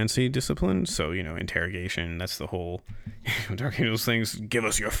 Interromancy Discipline. So, interrogation. That's the whole Dark Angels things. Give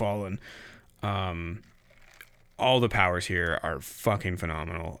us your fallen. All the powers here are fucking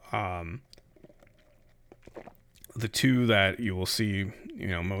phenomenal. The 2 that you will see,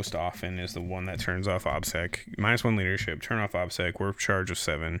 most often is the one that turns off OBSEC. -1 leadership, turn off OBSEC, warp charge of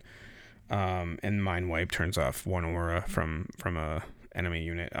 7, and mind wipe turns off 1 aura from a enemy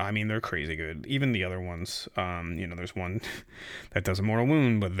unit. I mean, they're crazy good. Even the other ones, there's one that does a mortal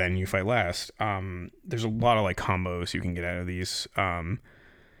wound, but then you fight last. There's a lot of like combos you can get out of these,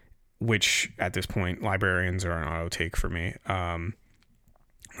 which at this point librarians are an auto take for me.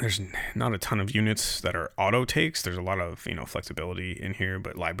 there's not a ton of units that are auto takes. There's a lot of, flexibility in here,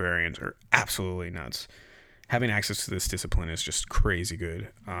 but librarians are absolutely nuts. Having access to this discipline is just crazy good.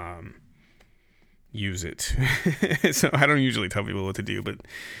 Use it. So I don't usually tell people what to do, but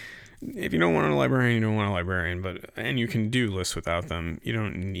if you don't want a librarian, you don't want a librarian. And you can do lists without them. You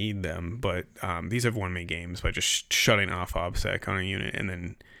don't need them. But these have won me games by just shutting off OBSEC on a unit, and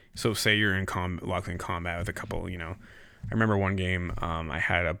then say you're locked in combat with a couple, I remember one game, I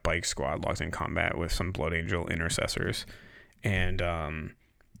had a bike squad locked in combat with some Blood Angel intercessors, and I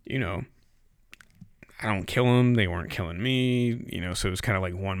don't kill them. They weren't killing me, so it was kind of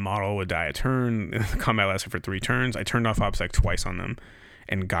like one model would die a turn. The combat lasted for 3 turns. I turned off OBSEC twice on them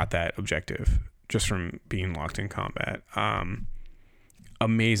and got that objective just from being locked in combat.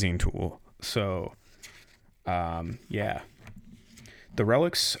 Amazing tool. So, yeah. The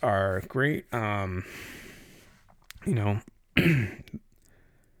relics are great.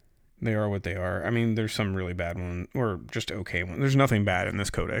 They are what they are. I mean, there's some really bad ones, or just okay ones. There's nothing bad in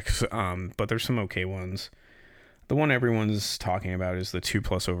this codex, but there's some okay ones. The one everyone's talking about is the 2+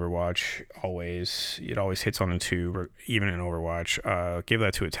 Overwatch. It always hits on a 2, even in Overwatch. Give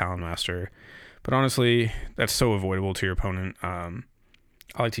that to a Talonmaster. But honestly, that's so avoidable to your opponent. I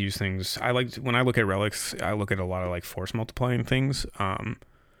like to use things. When I look at relics, I look at a lot of like force multiplying things.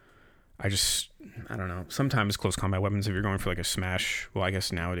 I don't know. Sometimes close combat weapons, if you're going for like a smash, well, I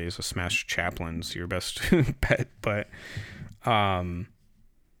guess nowadays a smash chaplain's your best bet. But one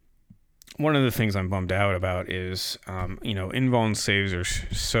of the things I'm bummed out about is, invuln saves are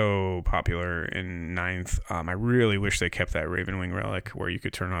so popular in 9th. I really wish they kept that Ravenwing relic where you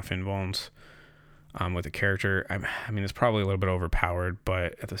could turn off invulns with a character. I mean, it's probably a little bit overpowered,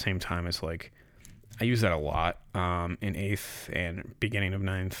 but at the same time, it's like, I use that a lot in 8th and beginning of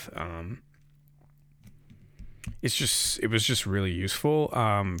 9th. It was just really useful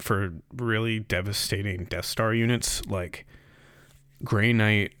for really devastating Death Star units like Grey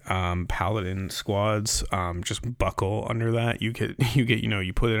Knight Paladin squads. Just buckle under that. You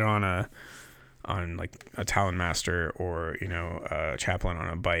put it on like a Talonmaster or a Chaplain on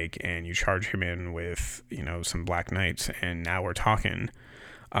a bike, and you charge him in with some Black Knights, and now we're talking.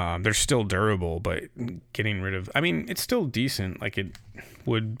 They're still durable, but getting rid of... I mean, it's still decent. Like, it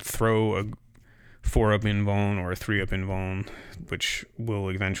would throw a 4-up invuln or a 3-up invuln, which will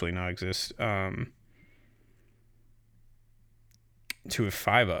eventually not exist, to a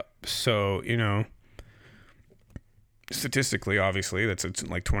 5-up. So, statistically, obviously, it's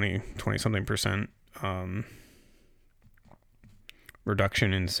like 20-something percent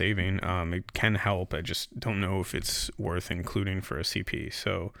reduction in saving. It can help. I just don't know if it's worth including for a CP.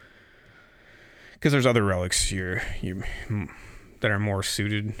 So, because there's other relics here that are more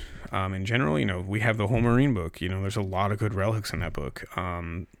suited in general. We have the whole Marine book. There's a lot of good relics in that book.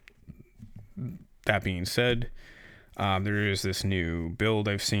 That being said, there is this new build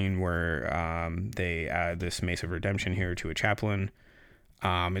I've seen where they add this Mace of Redemption here to a Chaplain.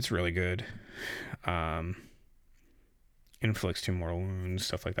 It's really good. Inflicts 2 mortal wounds,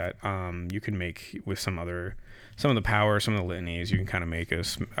 stuff like that. You can make with some of the power, some of the litanies, you can kind of make a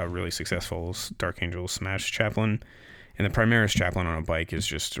really successful Dark Angel Smash Chaplain. And the Primaris Chaplain on a bike is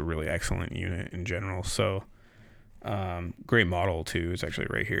just a really excellent unit in general. So, great model too. It's actually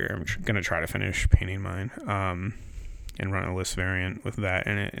right here. I'm going to try to finish painting mine and run a list variant with that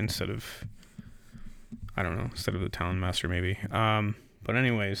in it instead of the Talonmaster maybe. But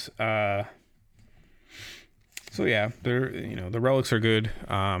anyways, so yeah, the relics are good.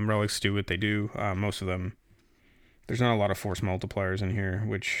 Relics do what they do. Most of them, there's not a lot of force multipliers in here,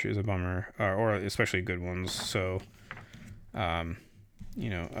 which is a bummer, or especially good ones. So, the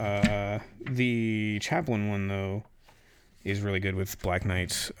Chaplain one though is really good with Black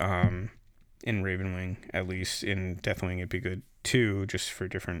Knights. In Ravenwing, at least. In Deathwing, it'd be good too, just for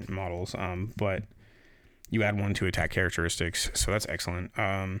different models. But you add 1 to attack characteristics, so that's excellent.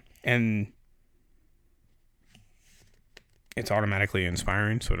 And it's automatically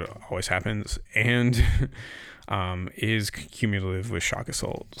inspiring, so it always happens, and is cumulative with Shock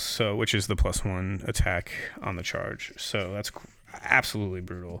Assault, so which is the +1 attack on the charge. So that's absolutely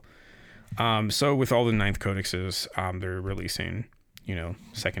brutal. So with all the 9th codexes, they're releasing,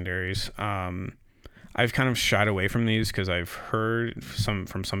 secondaries. I've kind of shied away from these because I've heard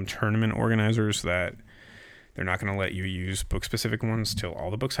from some tournament organizers that they're not going to let you use book-specific ones till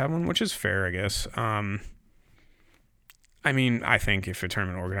all the books have one, which is fair, I guess. I mean, I think if a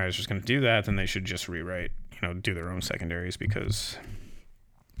tournament organizer is going to do that, then they should just rewrite, do their own secondaries, because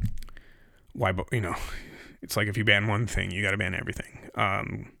why, it's like if you ban one thing, you got to ban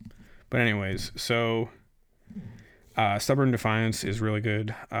everything. But anyways, so Stubborn Defiance is really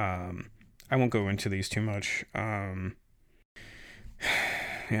good. I won't go into these too much. Yeah,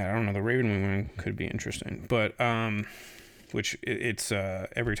 I don't know. The Ravenwing one could be interesting, but it's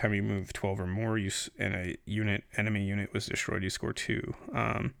every time you move 12 or more, and a enemy unit was destroyed, you score 2.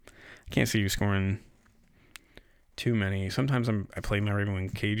 I can't see you scoring too many. Sometimes I play my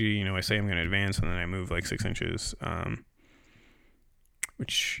Ravenwing cagey. I say I'm going to advance, and then I move like 6 inches.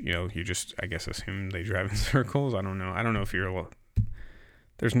 Which you just, I guess, assume they drive in circles. I don't know. I don't know if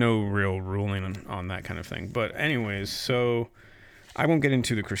there's no real ruling on that kind of thing. But anyways, so I won't get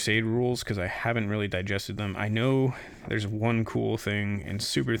into the Crusade rules because I haven't really digested them. I know there's one cool thing and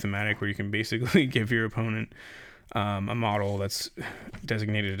super thematic where you can basically give your opponent a model that's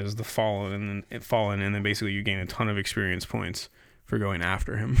designated as the Fallen, and then basically you gain a ton of experience points for going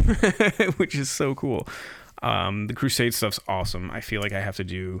after him, which is so cool. The Crusade stuff's awesome. I feel like I have to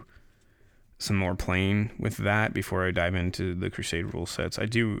do some more playing with that before I dive into the Crusade rule sets. I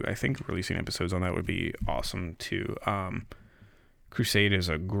think releasing episodes on that would be awesome too. Crusade is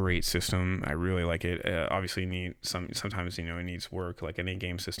a great system. I really like it. Obviously, sometimes it needs work like any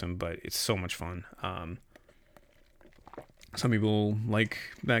game system, but it's so much fun. Some people like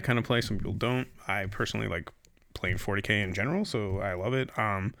that kind of play. Some people don't. I personally like playing 40k in general, so I love it.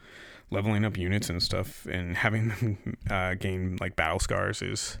 Leveling up units and stuff and having them gain like battle scars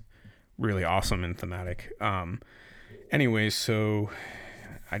is really awesome and thematic. Anyways, so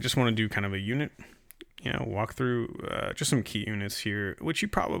I just want to do kind of a unit, walk through just some key units here, which you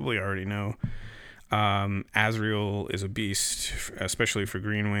probably already know. Azrael is a beast, especially for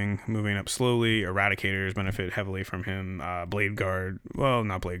Greenwing, moving up slowly. Eradicators benefit heavily from him. Blade Guard, well,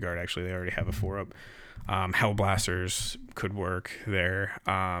 not Blade Guard, actually, they already have a 4-up. Hellblasters could work there.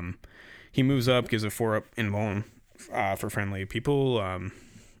 He moves up, gives a 4-up invuln for friendly people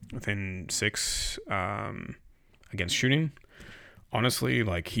within 6 against shooting. Honestly,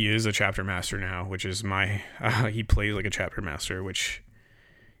 like, he is a chapter master now, which is he plays like a chapter master, which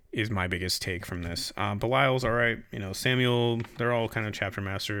is my biggest take from this. Belial's all right. Samuel, they're all kind of chapter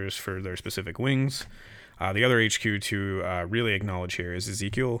masters for their specific wings. The other HQ to really acknowledge here is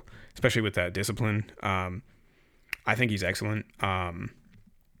Ezekiel, especially with that discipline. I think he's excellent.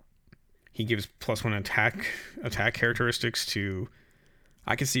 He gives +1 attack characteristics to...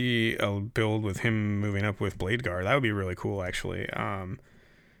 I could see a build with him moving up with Blade Guard. That would be really cool, actually. Adding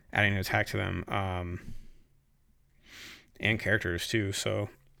an attack to them. And characters, too. So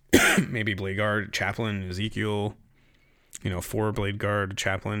maybe Blade Guard, Chaplain, Ezekiel. 4 Blade Guard,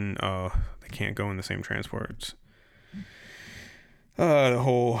 Chaplain. They can't go in the same transports. The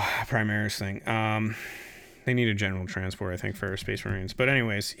whole Primaris thing. They need a general transport, I think, for Space Marines. But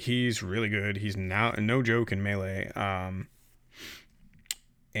anyways, he's really good. He's now no joke in melee.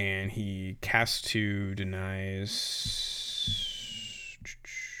 And he casts 2, denies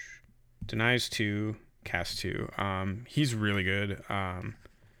 2, casts 2. He's really good.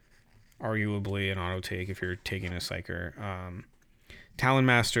 Arguably an auto take if you're taking a Psyker. Talon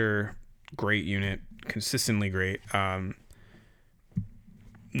Master, great unit, consistently great.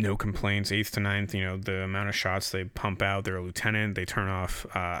 No complaints. 8th to 9th, the amount of shots they pump out. They're a lieutenant. They turn off.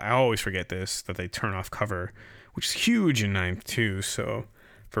 I always forget this, that they turn off cover, which is huge in 9th too. So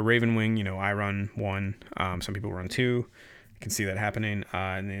for Ravenwing, I run 1. Some people run 2. I can see that happening.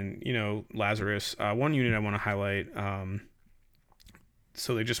 And then, Lazarus. One unit I want to highlight.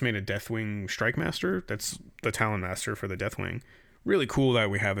 So they just made a Deathwing Strike Master. That's the Talon Master for the Deathwing. Really cool that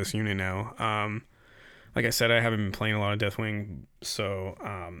we have this unit now. Like I said, I haven't been playing a lot of Deathwing, so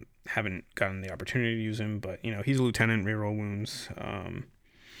haven't gotten the opportunity to use him. But, he's a lieutenant, reroll wounds.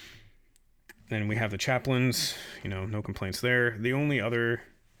 Then we have the Chaplains. No complaints there. The only other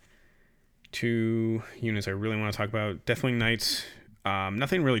 2 units I really want to talk about, Deathwing Knights.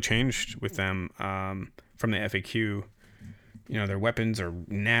 Nothing really changed with them from the FAQ. Their weapons are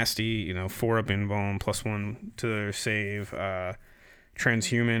nasty. 4-up invuln, +1 to their save.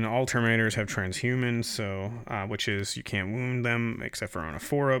 Transhuman. All Terminators have Transhuman, so which is you can't wound them except for on a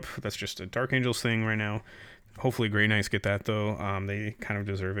 4-up. That's just a Dark Angels thing right now. Hopefully Grey Knights get that though. They kind of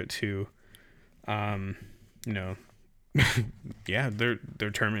deserve it too. Yeah, they're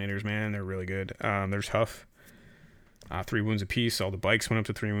Terminators, man. They're really good. There's Huff. 3 wounds apiece. All the bikes went up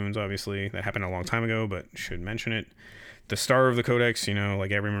to 3 wounds, obviously. That happened a long time ago, but should mention it. The star of the Codex,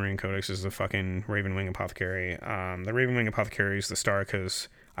 like every Marine Codex, is the fucking Ravenwing Apothecary. The Ravenwing Apothecary is the star because,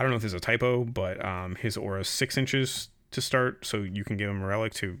 I don't know if there's a typo, but his aura is 6 inches to start, so you can give him a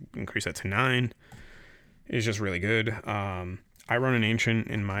relic to increase that to 9. It's just really good. I I run an Ancient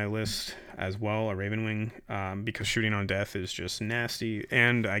in my list as well, a Ravenwing, because shooting on death is just nasty.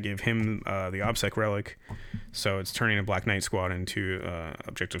 And I give him the OBSEC Relic, so it's turning a Black Knight squad into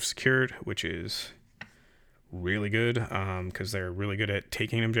objective secured, which is really good because they're really good at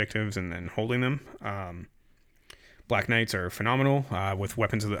taking objectives and then holding them. Black Knights are phenomenal with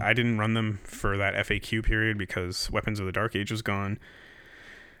Weapons of the... I didn't run them for that FAQ period because Weapons of the Dark Age was gone.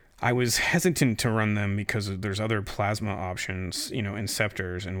 I was hesitant to run them because there's other plasma options, and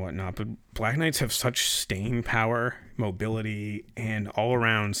scepters and whatnot, but Black Knights have such staying power, mobility, and all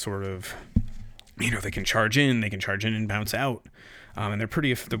around sort of, they can charge in and bounce out. And they're pretty,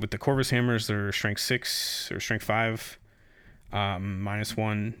 with the Corvus Hammers, they're strength 6 or strength 5,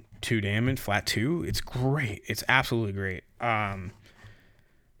 -1, 2 damage, flat 2. It's great. It's absolutely great.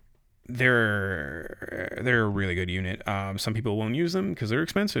 They're a really good unit. Some people won't use them because they're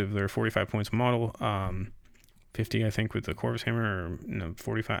expensive. They're 45 points a model, 50 I think with the Corvus Hammer, or no,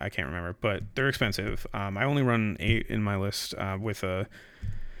 45, I can't remember, but they're expensive. I only run 8 in my list with a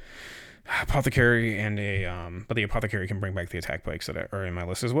Apothecary and but the Apothecary can bring back the attack bikes that are in my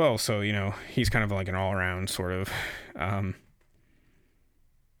list as well. So he's kind of like an all around sort of.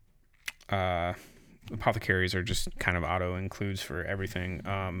 Apothecaries are just kind of auto includes for everything.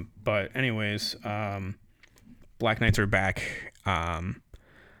 But anyways, Black Knights are back. I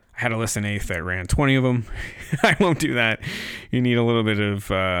had a list in 8th that ran 20 of them. I won't do that. You need a little bit of,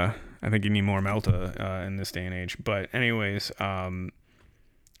 I think you need more Melta in this day and age. But anyways,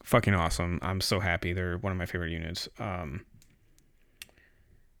 fucking awesome. I'm so happy. They're one of my favorite units.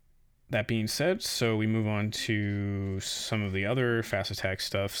 That being said, so we move on to some of the other fast attack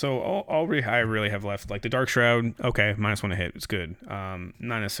stuff. So all I really have left, like the Dark Shroud, okay, -1 to hit, it's good. Not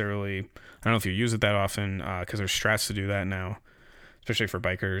necessarily, I don't know if you use it that often, because there's strats to do that now, especially for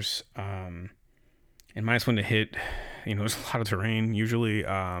bikers. And -1 to hit, there's a lot of terrain, usually.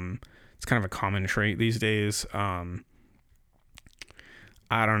 It's kind of a common trait these days. I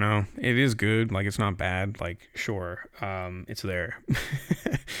don't know. It is good. Like, it's not bad. Like, sure. It's there.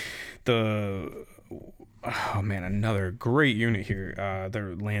 Another great unit here.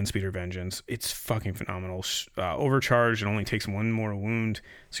 The Landspeeder Vengeance. It's fucking phenomenal. Overcharged. It only takes 1 more wound.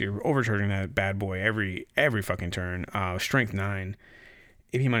 So you're overcharging that bad boy every fucking turn. Strength 9.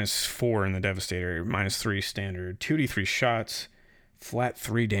 AP -4 in the Devastator. -3 standard. 2d3 shots. Flat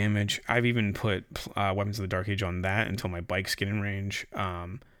 3 damage. I've even put Weapons of the Dark Age on that until my bikes get in range.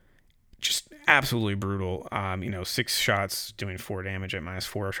 Just absolutely brutal. 6 shots doing 4 damage at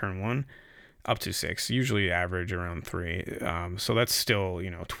 -4 turn 1, up to 6. Usually average around 3. So that's still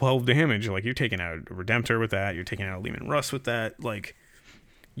 12 damage. Like, you're taking out a Redemptor with that. You're taking out a Leman Russ with that. Like,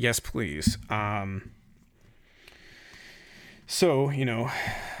 yes, please. So,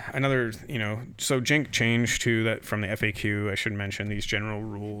 another, so Jink changed to that from the FAQ. I should mention these general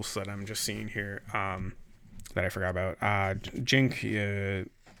rules that I'm just seeing here that I forgot about. Jink,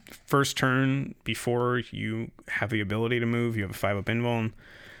 first turn before you have the ability to move, you have a 5-up invuln.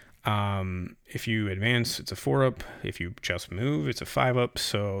 If you advance, it's a 4-up. If you just move, it's a 5-up.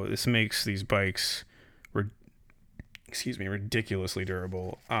 So this makes these bikes, ridiculously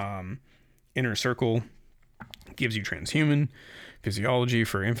durable. Inner Circle gives you transhuman physiology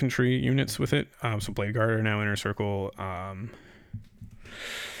for infantry units with it. So Blade Guard are now Inner Circle.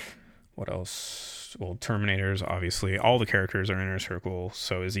 What else? Well, Terminators, obviously. All the characters are Inner Circle.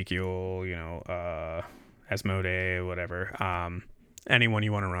 So Ezekiel, Asmodee, whatever. Anyone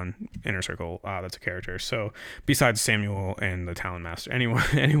you want to run Inner Circle, that's a character. So besides Samuel and the Talon Master,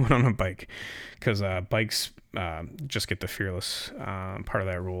 anyone on a bike, because bikes just get the fearless part of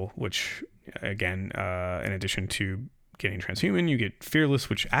that rule, which again, in addition to getting transhuman, you get fearless,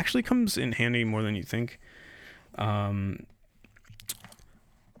 which actually comes in handy more than you think.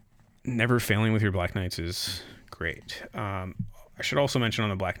 Never failing with your Black Knights is great. I should also mention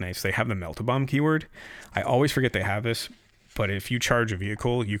on the Black Knights, they have the Melt-A-Bomb keyword. I always forget they have this, but if you charge a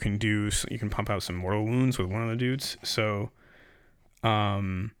vehicle, you can pump out some mortal wounds with one of the dudes. So,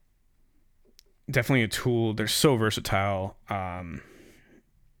 definitely a tool. They're so versatile.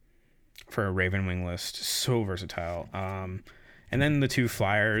 For a Ravenwing list, so versatile. And then the 2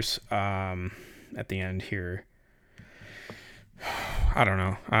 flyers at the end here. I don't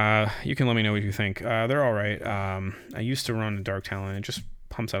know. You can let me know what you think. They're all right. I used to run the Dark Talon. It just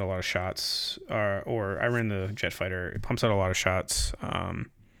pumps out a lot of shots. Or I ran the Jet Fighter. It pumps out a lot of shots. I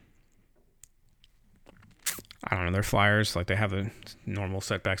don't know. They're flyers. Like, they have the normal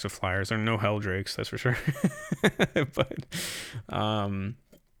setbacks of flyers. There are no Hell Drakes, that's for sure. But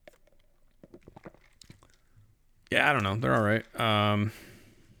yeah, I don't know. They're all right.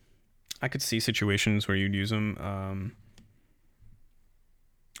 I could see situations where you'd use them.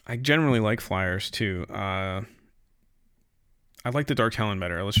 I generally like flyers too. I like the Dark Talon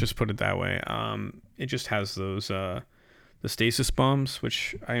better. Let's just put it that way. It just has those the stasis bombs,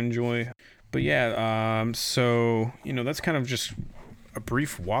 which I enjoy. But yeah, so that's kind of just a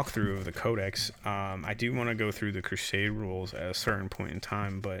brief walkthrough of the Codex. I do want to go through the Crusade rules at a certain point in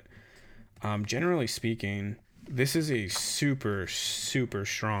time, but generally speaking, this is a super, super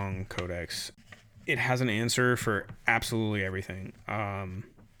strong Codex. It has an answer for absolutely everything.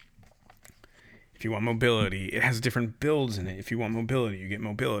 If you want mobility, it has different builds in it. If you want mobility, you get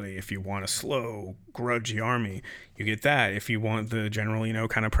mobility. If you want a slow, grudgy army, you get that. If you want the general,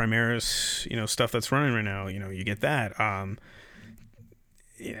 kind of Primaris, stuff that's running right now, you get that.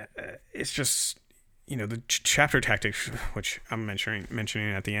 It's just, the chapter tactics, which I'm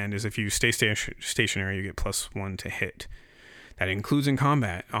mentioning at the end, is if you stay stationary, you get +1 to hit. That includes in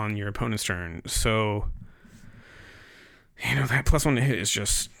combat on your opponent's turn. So, that +1 to hit is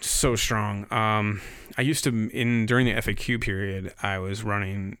just so strong. I used to, during the FAQ period, I was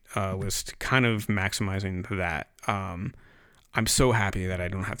running a list kind of maximizing that. I'm so happy that I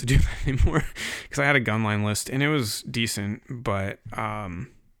don't have to do that anymore, because I had a gunline list and it was decent, but I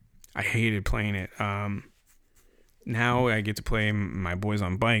hated playing it. Now I get to play my boys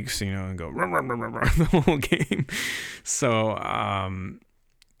on bikes, and go rah, rah, rah, rah, rah, the whole game. So,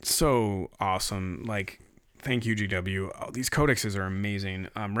 so awesome. Like, thank you, GW. Oh, these codexes are amazing.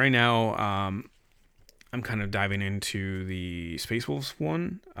 Right now, I'm kind of diving into the Space Wolves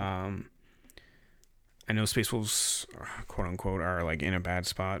one. I know Space Wolves, quote unquote, are like in a bad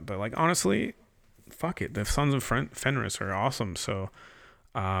spot, but like honestly, fuck it. The Sons of Fenris are awesome. So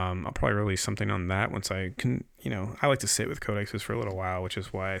I'll probably release something on that once I can. I like to sit with codexes for a little while, which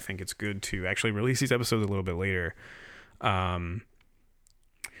is why I think it's good to actually release these episodes a little bit later.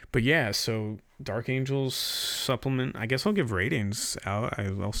 But yeah, so Dark Angels supplement, I guess I'll give ratings out.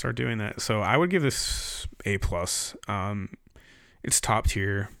 I'll start doing that. So I would give this A+. It's top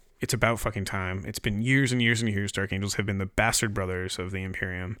tier. It's about fucking time. It's been years and years and years. Dark Angels have been the bastard brothers of the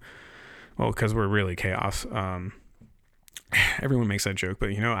Imperium. Well, because we're really chaos. Everyone makes that joke, but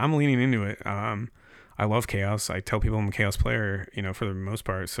I'm leaning into it. I love chaos. I tell people I'm a chaos player, for the most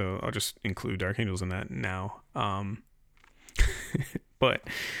part. So I'll just include Dark Angels in that now. But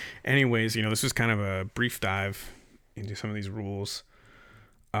anyways, this is kind of a brief dive into some of these rules.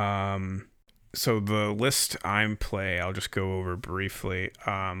 So the list I play, I'll just go over briefly.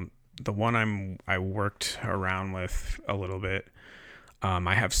 The one I worked around with a little bit.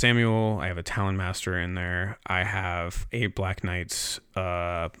 I have Samuel. I have a Talon Master in there. I have 8 Black Knights,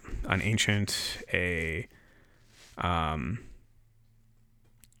 an Ancient, the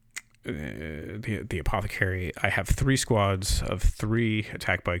Apothecary. I have 3 squads of 3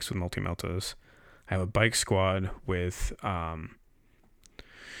 attack bikes with multi-meltas. I have a bike squad with a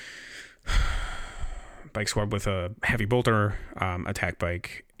heavy bolter attack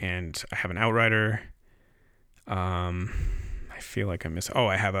bike, and I have an outrider. I feel like I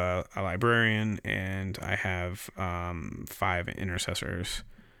have a librarian, and I have 5 intercessors.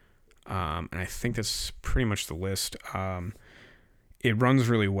 And I think that's pretty much the list. It runs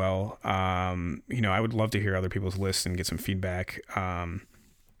really well. I would love to hear other people's lists and get some feedback.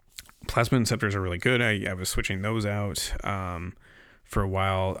 Plasma Inceptors are really good. I was switching those out for a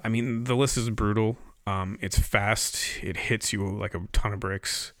while. I mean, the list is brutal. It's fast. It hits you like a ton of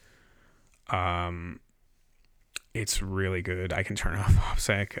bricks. It's really good. I can turn off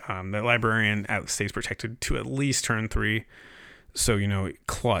OPSEC. The librarian stays protected to at least turn 3. So,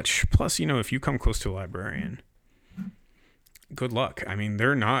 clutch. Plus, if you come close to a librarian, good luck. I mean,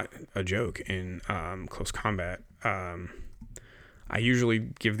 they're not a joke in close combat. I usually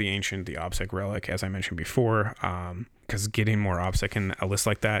give the Ancient the OPSEC relic, as I mentioned before, because getting more OPSEC in a list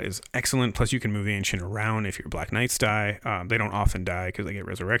like that is excellent. Plus, you can move the Ancient around if your Black Knights die. They don't often die because they get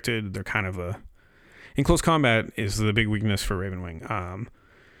resurrected. They're kind of in close combat is the big weakness for Ravenwing.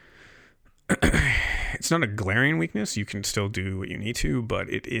 It's not a glaring weakness. You can still do what you need to, but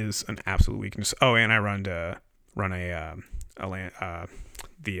it is an absolute weakness. Oh, and I run the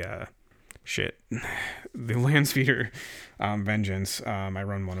Landspeeder Vengeance. I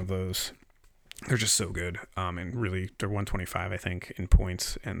run one of those. They're just so good. And really, they're 125, I think, in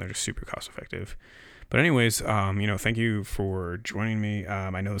points, and they're just super cost effective. But anyways, thank you for joining me.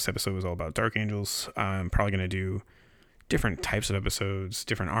 I know this episode was all about Dark Angels. I'm probably going to do different types of episodes,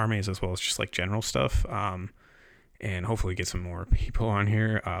 different armies, as well as just like general stuff. And hopefully get some more people on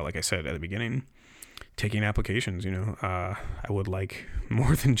here. Like I said at the beginning, taking applications, I would like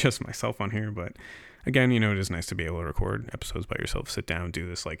more than just myself on here. But again, it is nice to be able to record episodes by yourself, sit down, do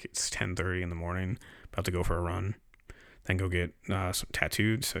this like it's 10:30 in the morning, about to go for a run. then go get some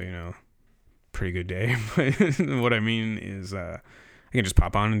tattooed. So, pretty good day. But what I mean is I can just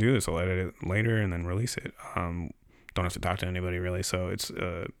pop on and do this. I'll edit it later and then release it. Don't have to talk to anybody really. So it's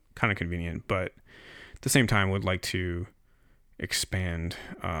kind of convenient. But at the same time, would like to expand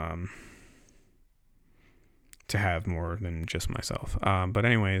to have more than just myself. But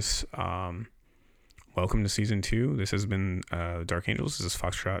anyways, welcome to season 2. This has been Dark Angels. This is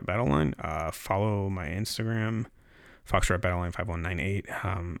Foxtrot Battleline. Follow my Instagram, Foxtrot Battleline 5198.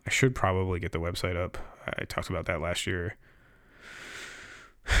 I should probably get the website up. I talked about that last year.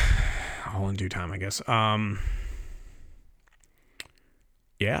 All in due time, I guess.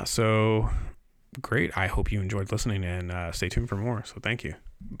 Yeah, so great. I hope you enjoyed listening, and stay tuned for more. So thank you.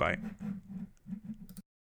 Bye.